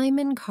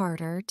 Simon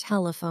Carter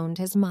telephoned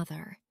his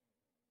mother.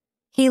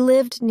 He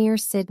lived near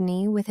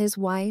Sydney with his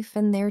wife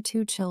and their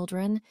 2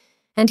 children,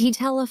 and he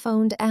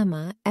telephoned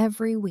Emma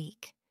every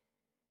week.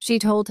 She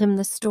told him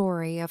the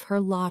story of her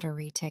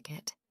lottery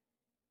ticket.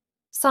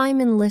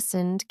 Simon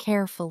listened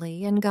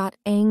carefully and got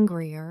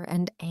angrier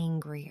and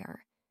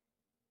angrier.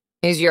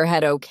 "Is your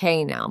head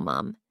okay now,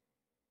 Mom?"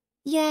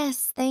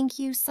 "Yes, thank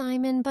you,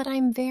 Simon, but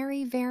I'm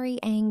very, very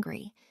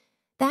angry.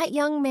 That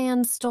young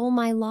man stole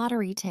my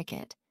lottery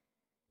ticket.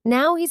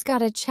 Now he's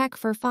got a check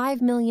for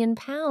 £5 million,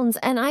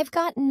 and I've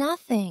got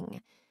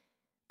nothing.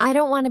 I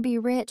don't want to be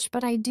rich,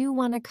 but I do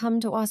want to come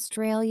to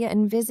Australia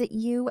and visit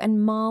you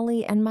and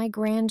Molly and my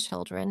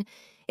grandchildren.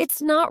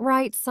 It's not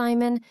right,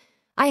 Simon.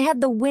 I had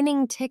the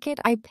winning ticket,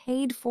 I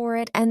paid for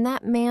it, and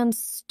that man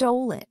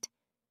stole it."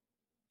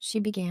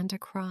 She began to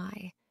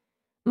cry.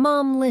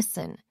 "Mom,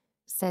 listen,"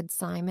 said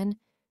Simon.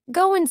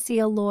 "Go and see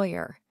a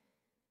lawyer."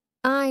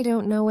 "I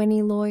don't know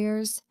any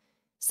lawyers,"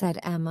 said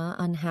Emma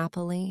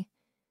unhappily.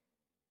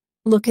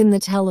 "Look in the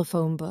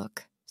telephone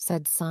book,"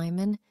 said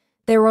Simon.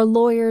 "There are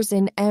lawyers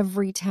in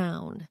every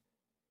town."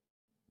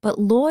 "But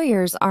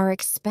lawyers are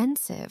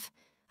expensive.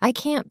 I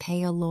can't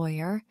pay a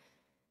lawyer."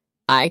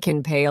 "I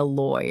can pay a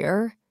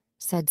lawyer,"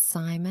 said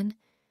Simon.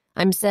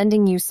 "I'm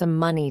sending you some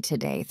money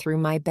today through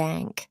my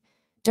bank.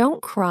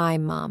 Don't cry,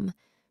 Mum.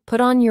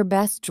 Put on your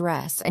best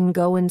dress and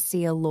go and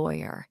see a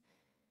lawyer."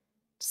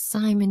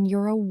 "Simon,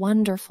 you're a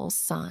wonderful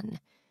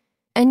son.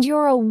 And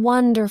you're a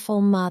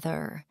wonderful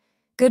mother.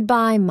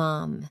 Goodbye,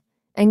 Mom.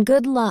 And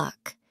good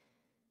luck.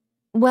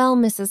 Well,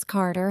 Mrs.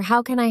 Carter,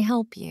 how can I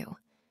help you?"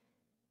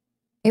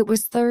 It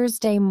was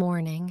Thursday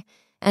morning,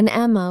 and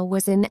Emma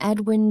was in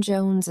Edwin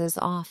Jones's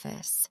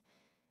office.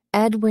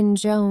 Edwin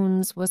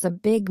Jones was a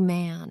big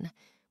man,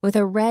 with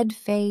a red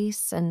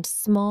face and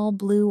small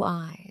blue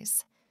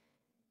eyes.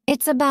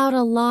 "It's about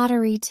a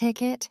lottery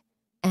ticket,"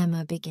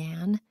 Emma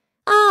began.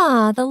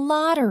 "Ah, the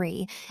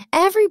lottery.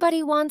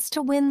 Everybody wants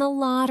to win the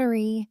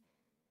lottery."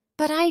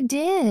 "But I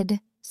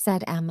did,"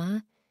 said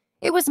Emma.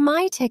 "It was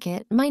my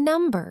ticket, my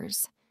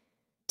numbers."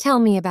 "Tell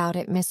me about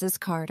it, Mrs.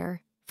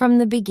 Carter, from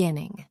the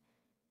beginning."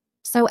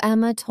 So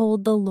Emma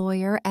told the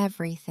lawyer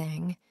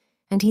everything,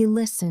 and he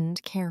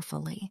listened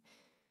carefully.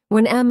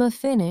 When Emma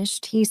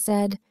finished, he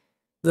said,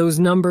 "Those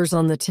numbers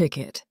on the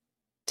ticket.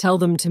 Tell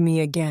them to me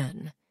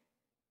again."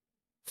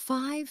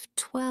 5,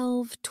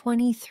 12,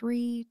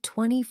 23,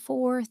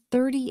 24,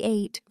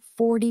 38,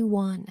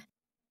 41.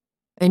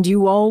 "And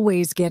you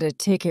always get a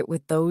ticket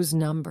with those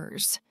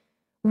numbers."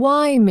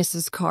 "Why,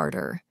 Mrs.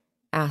 Carter?"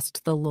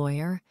 asked the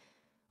lawyer.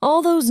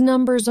 "All those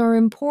numbers are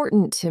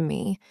important to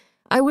me.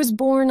 I was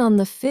born on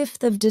the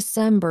 5th of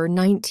December,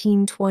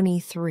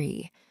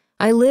 1923.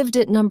 I lived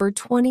at number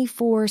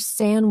 24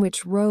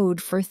 Sandwich Road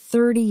for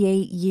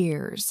 38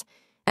 years,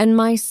 and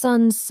my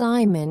son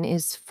Simon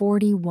is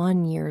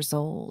 41 years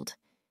old."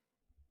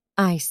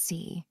 "I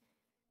see.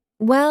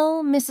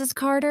 Well, Mrs.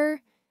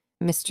 Carter,"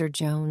 Mr.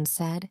 Jones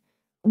said,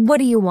 "what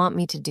do you want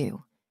me to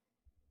do?"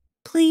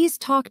 "Please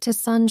talk to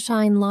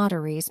Sunshine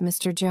Lotteries,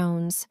 Mr.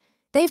 Jones.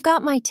 They've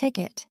got my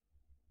ticket."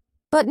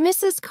 "But,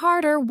 Mrs.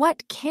 Carter,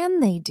 what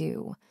can they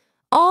do?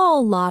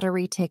 All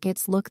lottery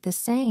tickets look the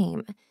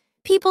same.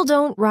 People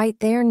don't write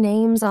their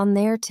names on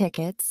their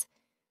tickets."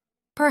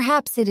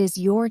 "Perhaps it is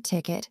your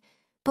ticket,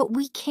 but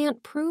we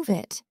can't prove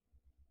it."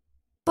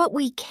 "But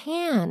we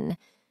can.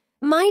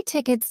 My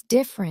ticket's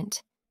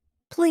different.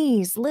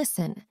 Please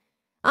listen.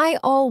 I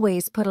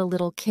always put a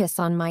little kiss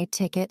on my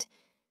ticket.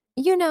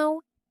 You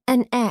know,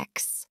 an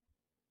X.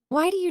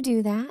 Why do you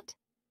do that?"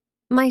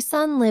 "My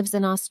son lives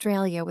in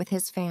Australia with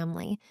his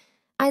family.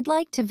 I'd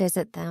like to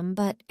visit them,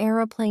 but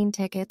aeroplane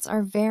tickets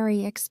are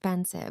very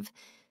expensive.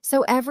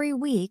 So every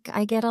week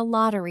I get a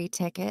lottery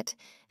ticket,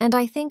 and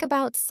I think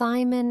about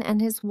Simon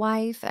and his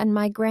wife and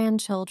my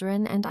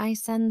grandchildren, and I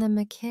send them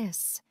a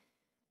kiss.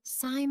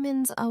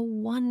 Simon's a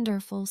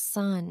wonderful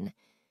son.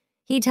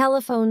 He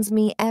telephones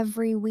me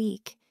every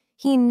week.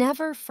 He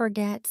never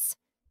forgets."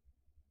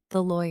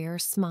 The lawyer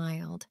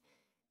smiled.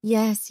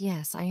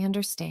 Yes, I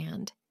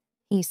understand,"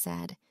 he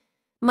said.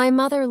 "My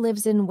mother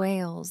lives in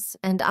Wales,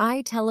 and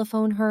I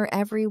telephone her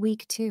every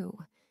week,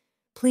 too.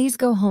 Please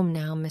go home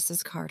now,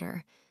 Mrs.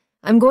 Carter.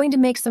 I'm going to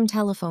make some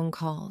telephone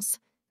calls.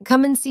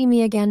 Come and see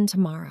me again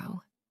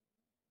tomorrow."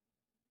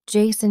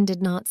 Jason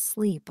did not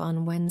sleep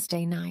on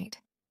Wednesday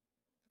night.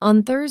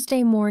 On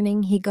Thursday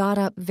morning, he got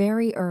up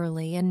very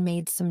early and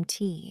made some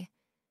tea.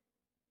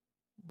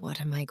 "What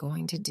am I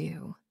going to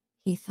do?"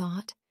 he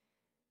thought.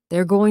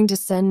 "They're going to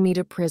send me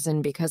to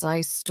prison because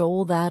I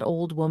stole that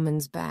old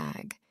woman's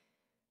bag.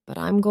 But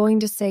I'm going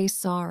to say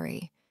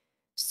sorry.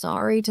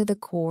 Sorry to the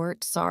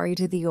court, sorry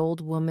to the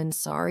old woman,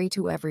 sorry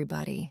to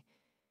everybody.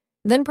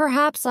 Then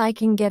perhaps I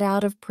can get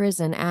out of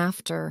prison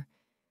after.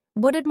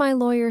 What did my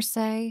lawyer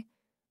say?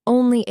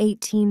 Only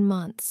 18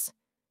 months.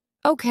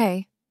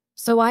 Okay,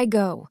 so I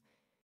go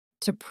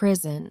to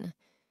prison.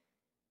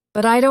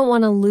 But I don't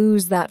want to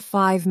lose that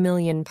 5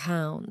 million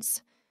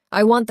pounds.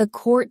 I want the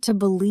court to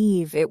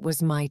believe it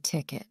was my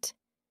ticket.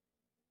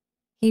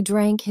 He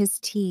drank his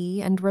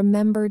tea and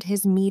remembered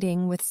his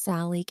meeting with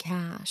Sally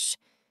Cash.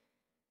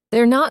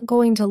 They're not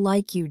going to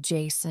like you,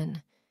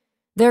 Jason.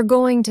 They're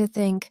going to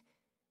think,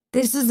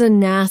 this is a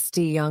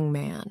nasty young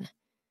man.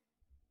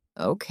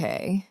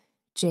 Okay,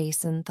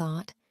 Jason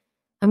thought.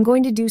 I'm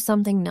going to do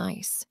something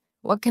nice.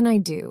 What can I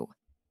do?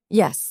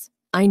 Yes,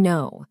 I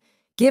know.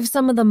 Give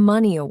some of the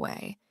money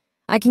away.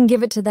 I can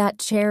give it to that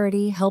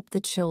charity, Help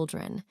the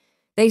Children.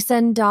 They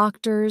send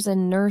doctors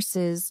and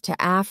nurses to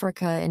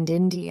Africa and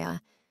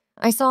India.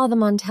 I saw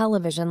them on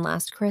television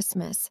last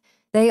Christmas.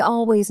 They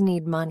always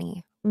need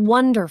money.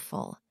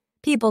 Wonderful.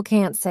 People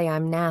can't say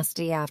I'm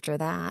nasty after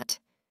that.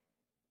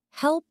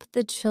 Help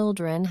the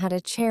Children had a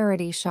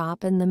charity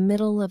shop in the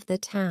middle of the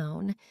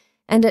town,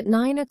 and at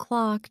 9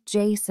 o'clock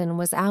Jason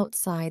was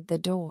outside the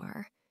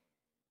door.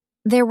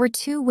 There were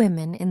 2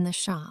 women in the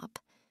shop.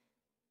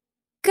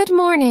 "Good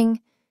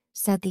morning,"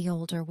 said the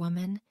older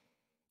woman.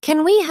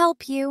 "Can we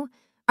help you?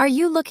 Are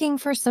you looking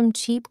for some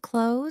cheap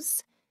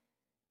clothes?"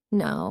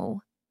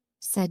 "No,"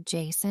 said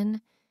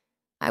Jason.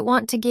 "I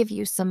want to give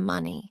you some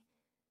money."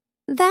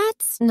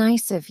 "That's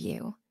nice of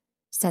you,"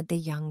 said the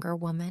younger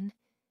woman.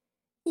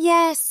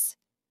 "Yes,"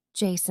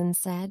 Jason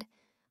said.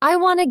 "I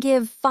want to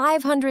give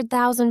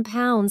 500,000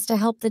 pounds to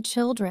help the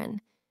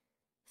children."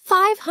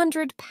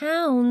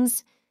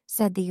 "£500,"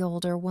 said the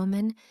older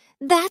woman.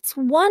 "That's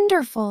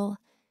wonderful."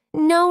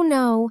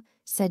 No,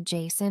 said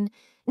Jason.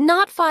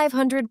 "Not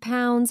 500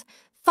 pounds,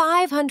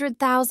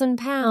 500,000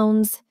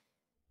 pounds.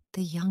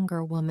 The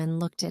younger woman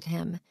looked at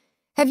him.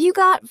 "Have you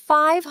got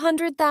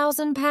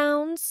 500,000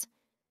 pounds?"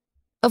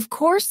 "Of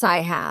course I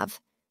have,"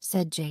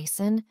 said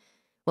Jason.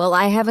 "Well,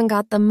 I haven't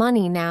got the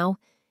money now.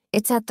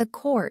 It's at the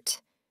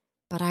court,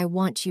 but I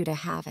want you to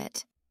have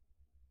it."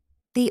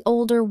 The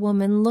older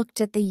woman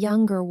looked at the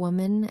younger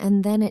woman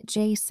and then at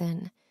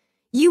Jason.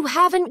 "You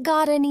haven't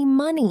got any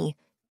money.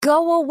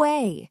 Go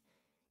away."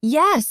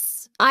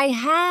 "Yes, I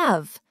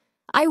have.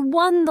 I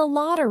won the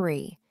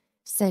lottery,"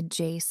 said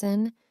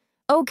Jason.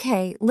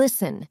 "Okay,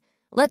 listen.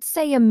 Let's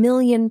say £1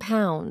 million.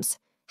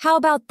 How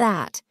about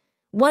that?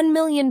 £1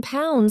 million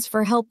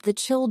for Help the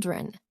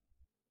Children."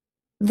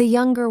 The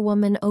younger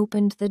woman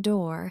opened the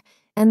door,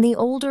 and the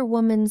older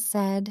woman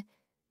said,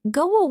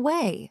 "Go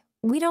away.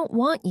 We don't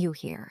want you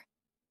here."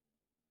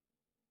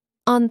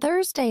 On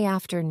Thursday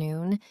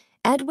afternoon,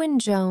 Edwin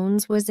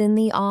Jones was in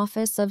the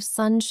office of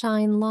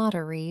Sunshine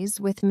Lotteries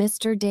with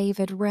Mr.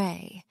 David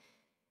Ray.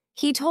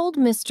 He told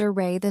Mr.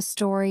 Ray the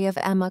story of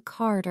Emma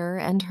Carter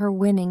and her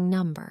winning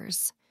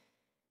numbers.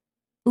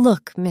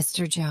 "Look,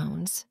 Mr.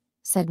 Jones,"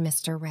 said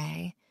Mr.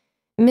 Ray.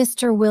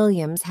 "Mr.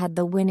 Williams had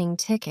the winning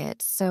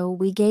ticket, so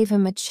we gave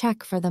him a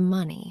check for the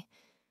money.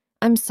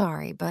 I'm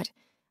sorry, but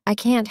I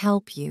can't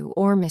help you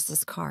or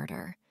Mrs.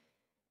 Carter."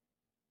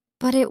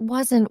 "But it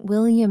wasn't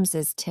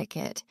Williams's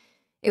ticket.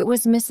 It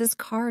was Mrs.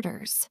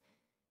 Carter's."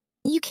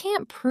 "You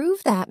can't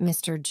prove that,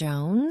 Mr.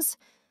 Jones.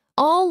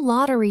 All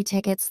lottery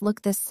tickets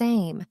look the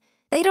same.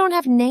 They don't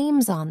have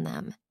names on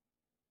them."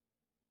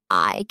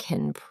 "I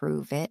can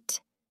prove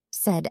it,"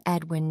 said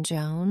Edwin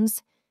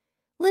Jones.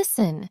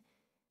 "Listen,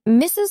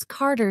 Mrs.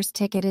 Carter's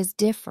ticket is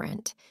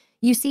different.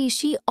 You see,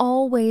 she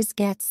always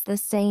gets the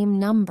same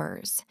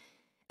numbers,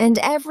 and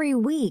every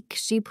week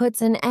she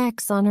puts an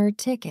X on her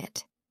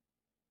ticket."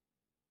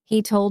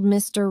 He told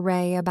Mr.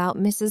 Ray about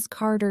Mrs.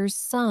 Carter's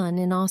son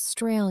in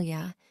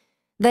Australia.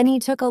 Then he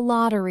took a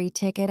lottery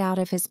ticket out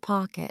of his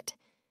pocket.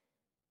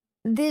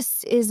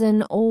 "This is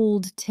an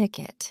old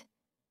ticket.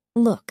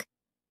 Look,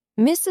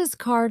 Mrs.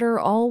 Carter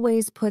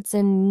always puts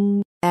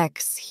an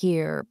X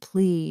here.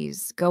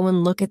 Please go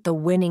and look at the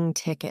winning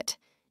ticket.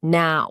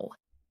 Now."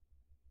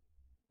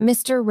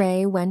 Mr.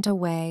 Ray went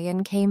away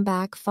and came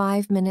back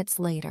 5 minutes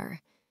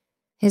later.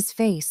 His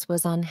face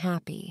was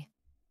unhappy.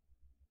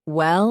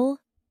 "Well?"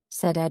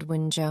 said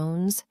Edwin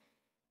Jones.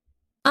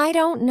 "I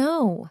don't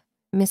know,"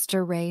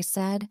 Mr. Ray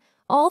said.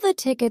 "All the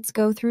tickets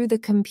go through the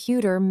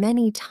computer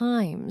many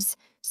times,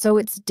 so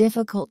it's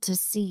difficult to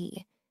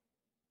see."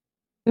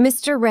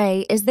 "Mr.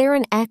 Ray, is there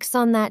an X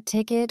on that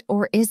ticket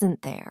or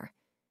isn't there?"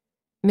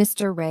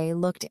 Mr. Ray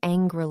looked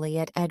angrily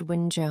at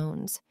Edwin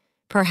Jones.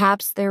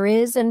 "Perhaps there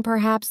is and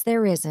perhaps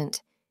there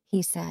isn't,"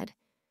 he said.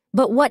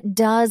 "But what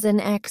does an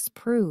X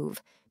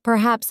prove?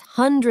 Perhaps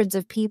hundreds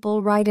of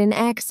people write an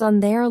X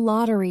on their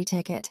lottery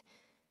ticket.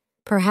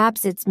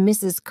 Perhaps it's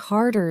Mrs.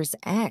 Carter's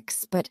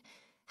X, but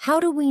how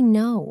do we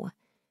know?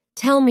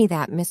 Tell me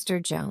that,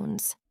 Mr.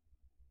 Jones."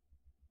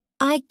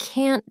 "I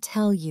can't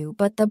tell you,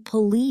 but the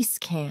police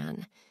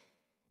can.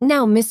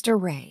 Now,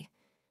 Mr. Ray,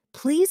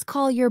 please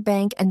call your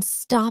bank and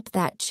stop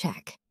that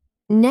check.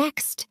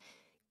 Next,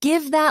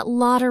 give that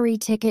lottery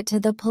ticket to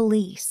the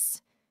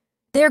police.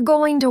 They're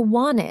going to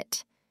want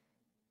it.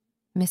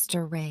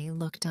 Mr. Ray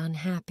looked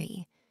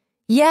unhappy.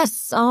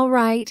 "Yes, all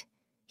right,"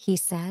 he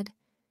said.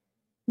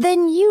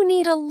 "Then you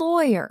need a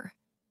lawyer,"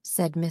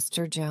 said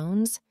Mr.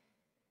 Jones,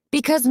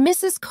 "because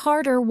Mrs.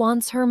 Carter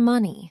wants her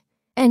money,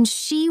 and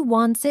she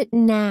wants it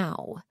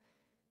now."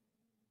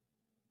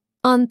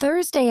 On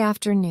Thursday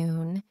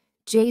afternoon,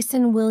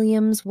 Jason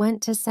Williams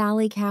went to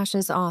Sally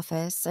Cash's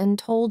office and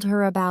told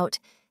her about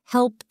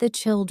Help the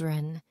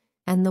Children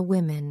and the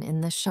women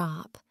in the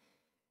shop.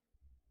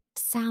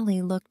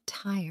 Sally looked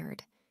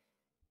tired.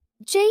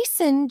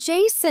 Jason,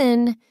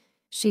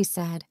 she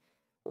said,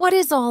 "what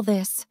is all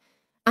this?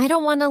 I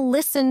don't want to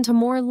listen to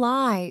more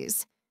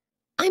lies.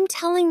 I'm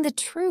telling the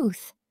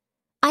truth.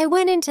 I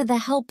went into the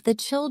Help the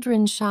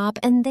Children shop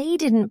and they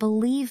didn't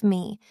believe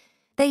me.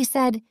 They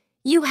said,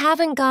 'You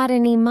haven't got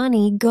any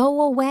money,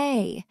 go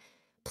away.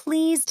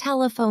 Please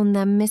telephone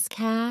them, Miss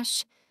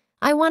Cash.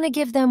 I want to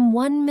give them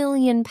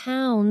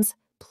 £1,000,000.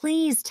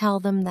 Please tell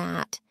them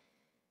that.'"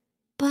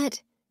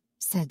 "But,"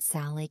 said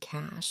Sally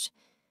Cash,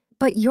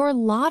 "but your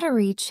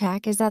lottery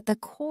check is at the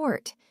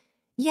court."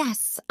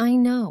 "Yes, I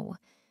know.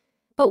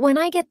 But when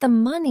I get the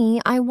money,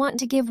 I want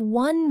to give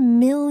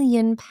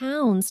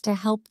 £1,000,000 to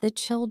help the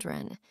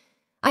children.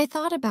 I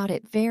thought about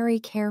it very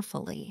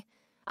carefully.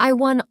 I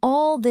won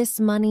all this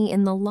money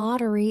in the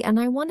lottery and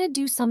I want to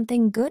do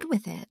something good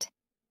with it.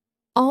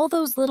 All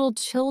those little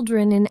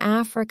children in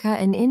Africa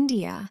and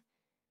India.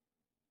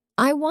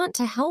 I want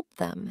to help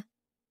them."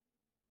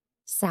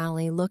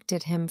 Sally looked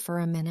at him for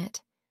a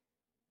minute.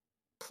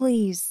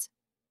 "Please,"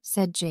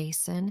 said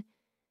Jason,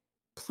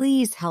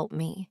 "please help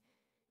me.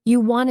 You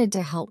wanted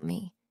to help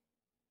me.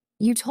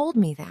 You told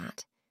me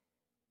that."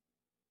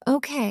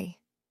 "Okay,"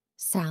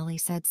 Sally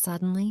said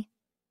suddenly.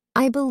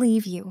 "I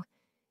believe you.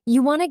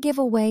 You want to give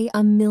away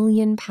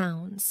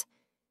 £1,000,000.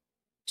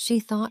 She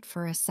thought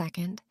for a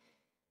second.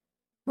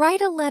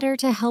 "Write a letter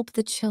to help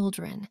the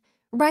children.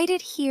 Write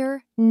it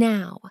here,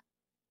 now.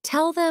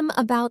 Tell them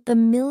about the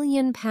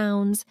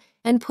 £1,000,000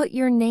 and put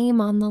your name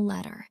on the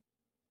letter.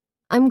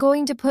 I'm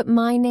going to put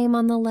my name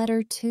on the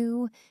letter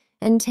too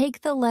and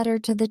take the letter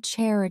to the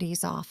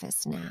charity's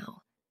office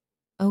now.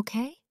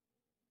 Okay?"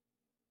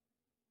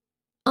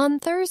 On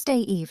Thursday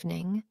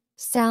evening,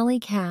 Sally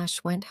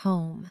Cash went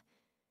home.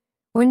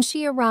 When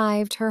she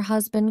arrived, her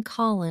husband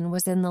Colin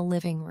was in the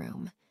living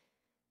room.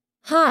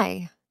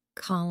 "Hi,"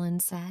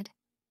 Colin said.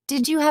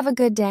 "Did you have a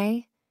good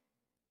day?"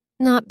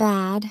 "Not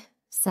bad,"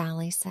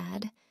 Sally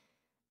said.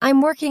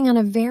 "I'm working on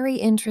a very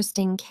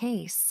interesting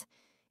case.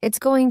 It's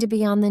going to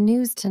be on the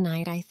news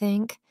tonight, I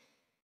think."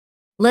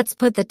 "Let's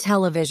put the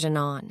television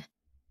on."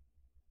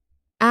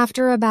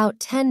 After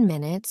about 10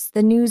 minutes,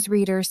 the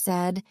newsreader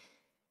said,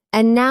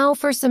 "And now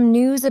for some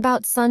news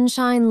about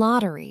Sunshine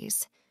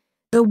Lotteries.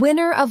 The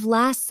winner of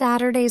last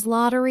Saturday's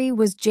lottery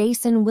was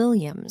Jason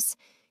Williams.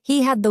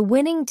 He had the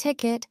winning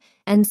ticket,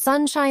 and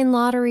Sunshine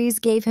Lotteries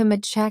gave him a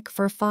check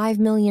for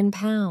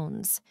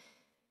 £5,000,000.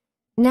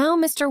 Now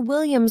Mr.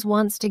 Williams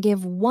wants to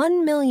give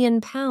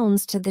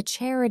 £1,000,000 to the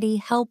charity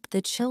Help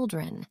the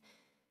Children.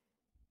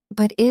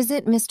 But is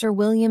it Mr.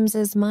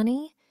 Williams's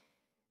money?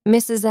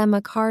 Mrs.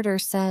 Emma Carter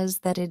says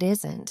that it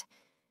isn't.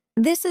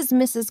 This is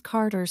Mrs.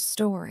 Carter's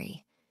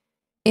story.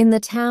 In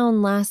the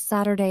town last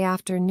Saturday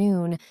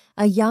afternoon,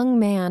 a young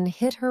man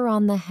hit her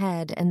on the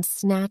head and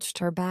snatched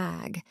her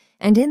bag,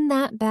 and in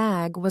that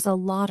bag was a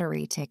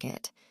lottery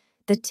ticket,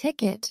 the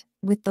ticket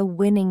with the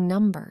winning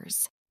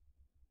numbers.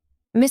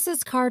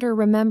 Mrs. Carter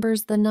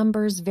remembers the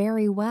numbers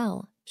very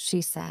well,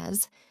 she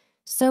says.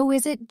 So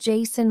is it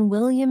Jason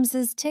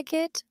Williams's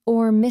ticket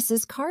or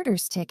Mrs.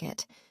 Carter's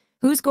ticket?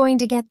 Who's going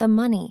to get the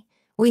money?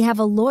 We have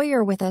a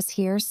lawyer with us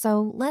here,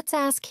 so let's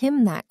ask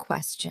him that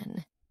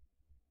question.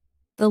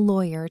 The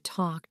lawyer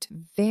talked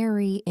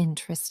very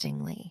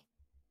interestingly.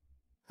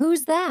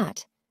 "Who's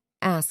that?"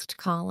 asked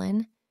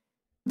Colin.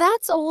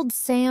 "That's old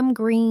Sam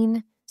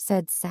Green,"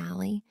 said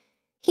Sally.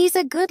 "He's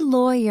a good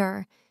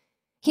lawyer.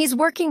 He's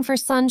working for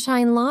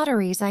Sunshine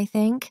Lotteries, I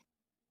think."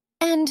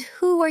 "And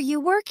who are you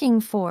working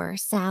for,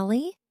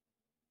 Sally?"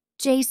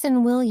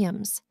 "Jason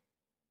Williams."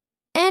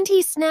 "And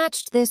he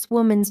snatched this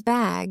woman's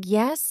bag,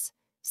 yes?"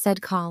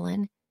 said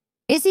Colin.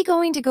 "Is he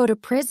going to go to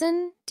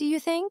prison, do you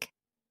think?"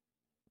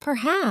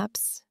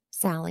 "Perhaps,"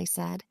 Sally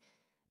said.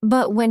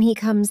 "But when he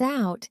comes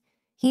out,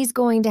 he's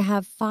going to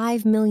have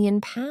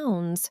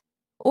 £5,000,000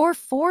 or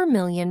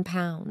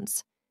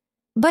 £4,000,000.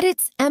 "But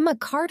it's Emma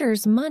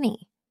Carter's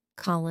money,"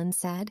 Colin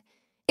said.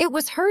 "It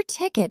was her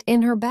ticket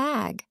in her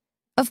bag.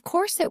 Of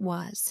course it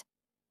was."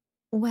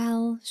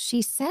 "Well,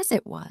 she says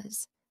it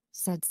was,"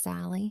 said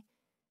Sally.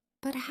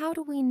 "But how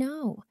do we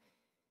know?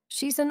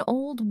 She's an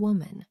old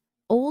woman.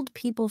 Old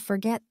people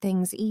forget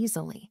things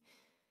easily.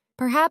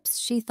 Perhaps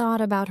she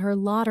thought about her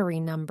lottery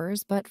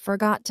numbers but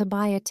forgot to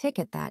buy a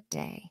ticket that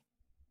day."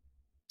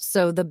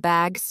 "So the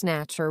bag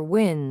snatcher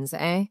wins,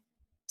 eh?"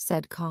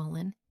 said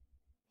Colin.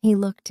 He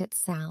looked at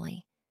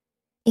Sally.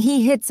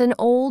 "He hits an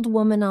old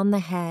woman on the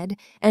head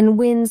and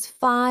wins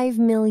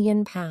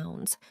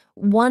 £5,000,000.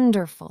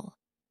 Wonderful."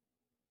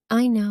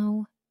 "I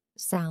know,"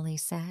 Sally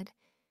said.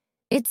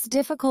 "It's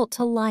difficult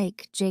to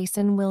like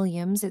Jason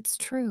Williams, it's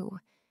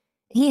true.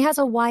 He has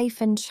a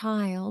wife and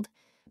child,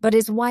 but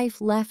his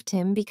wife left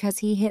him because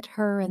he hit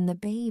her and the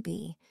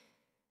baby.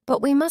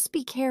 But we must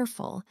be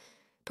careful.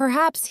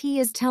 Perhaps he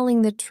is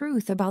telling the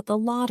truth about the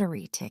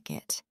lottery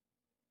ticket."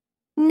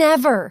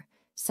 "Never,"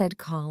 said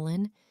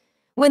Colin.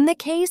 "When the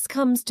case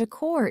comes to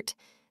court,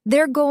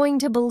 they're going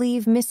to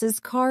believe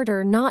Mrs.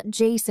 Carter, not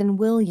Jason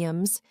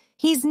Williams.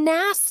 He's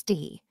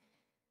nasty."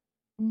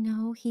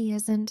 "No, he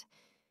isn't.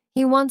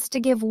 He wants to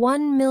give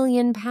 £1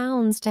 million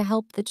to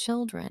help the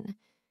children.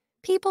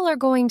 People are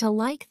going to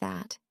like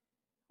that.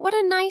 What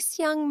a nice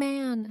young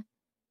man."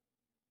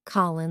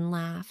 Colin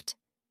laughed.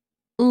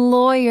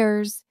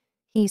 "Lawyers,"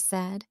 he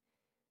said.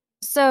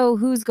 "So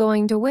who's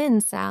going to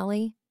win,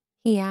 Sally?"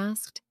 he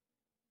asked.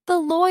 "The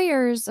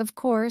lawyers, of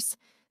course.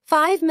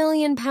 £5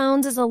 million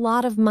is a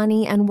lot of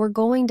money, and we're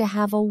going to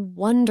have a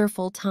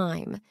wonderful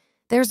time.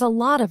 There's a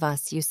lot of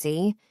us, you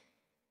see.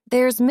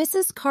 There's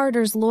Mrs.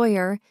 Carter's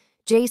lawyer,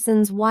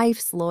 Jason's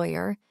wife's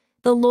lawyer,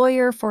 the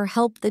lawyer for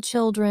Help the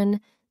Children,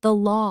 the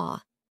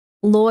law,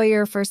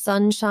 lawyer for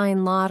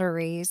Sunshine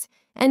Lotteries,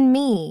 and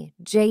me,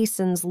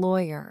 Jason's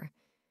lawyer.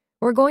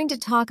 We're going to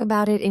talk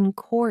about it in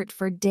court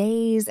for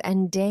days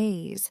and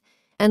days,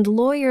 and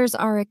lawyers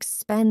are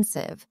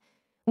expensive.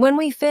 When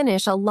we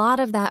finish, a lot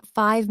of that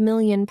 £5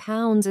 million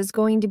is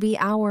going to be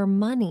our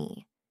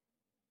money."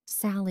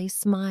 Sally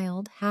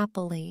smiled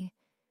happily.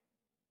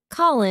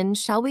 "Colin,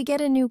 shall we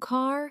get a new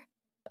car?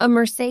 A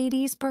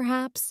Mercedes,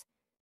 perhaps?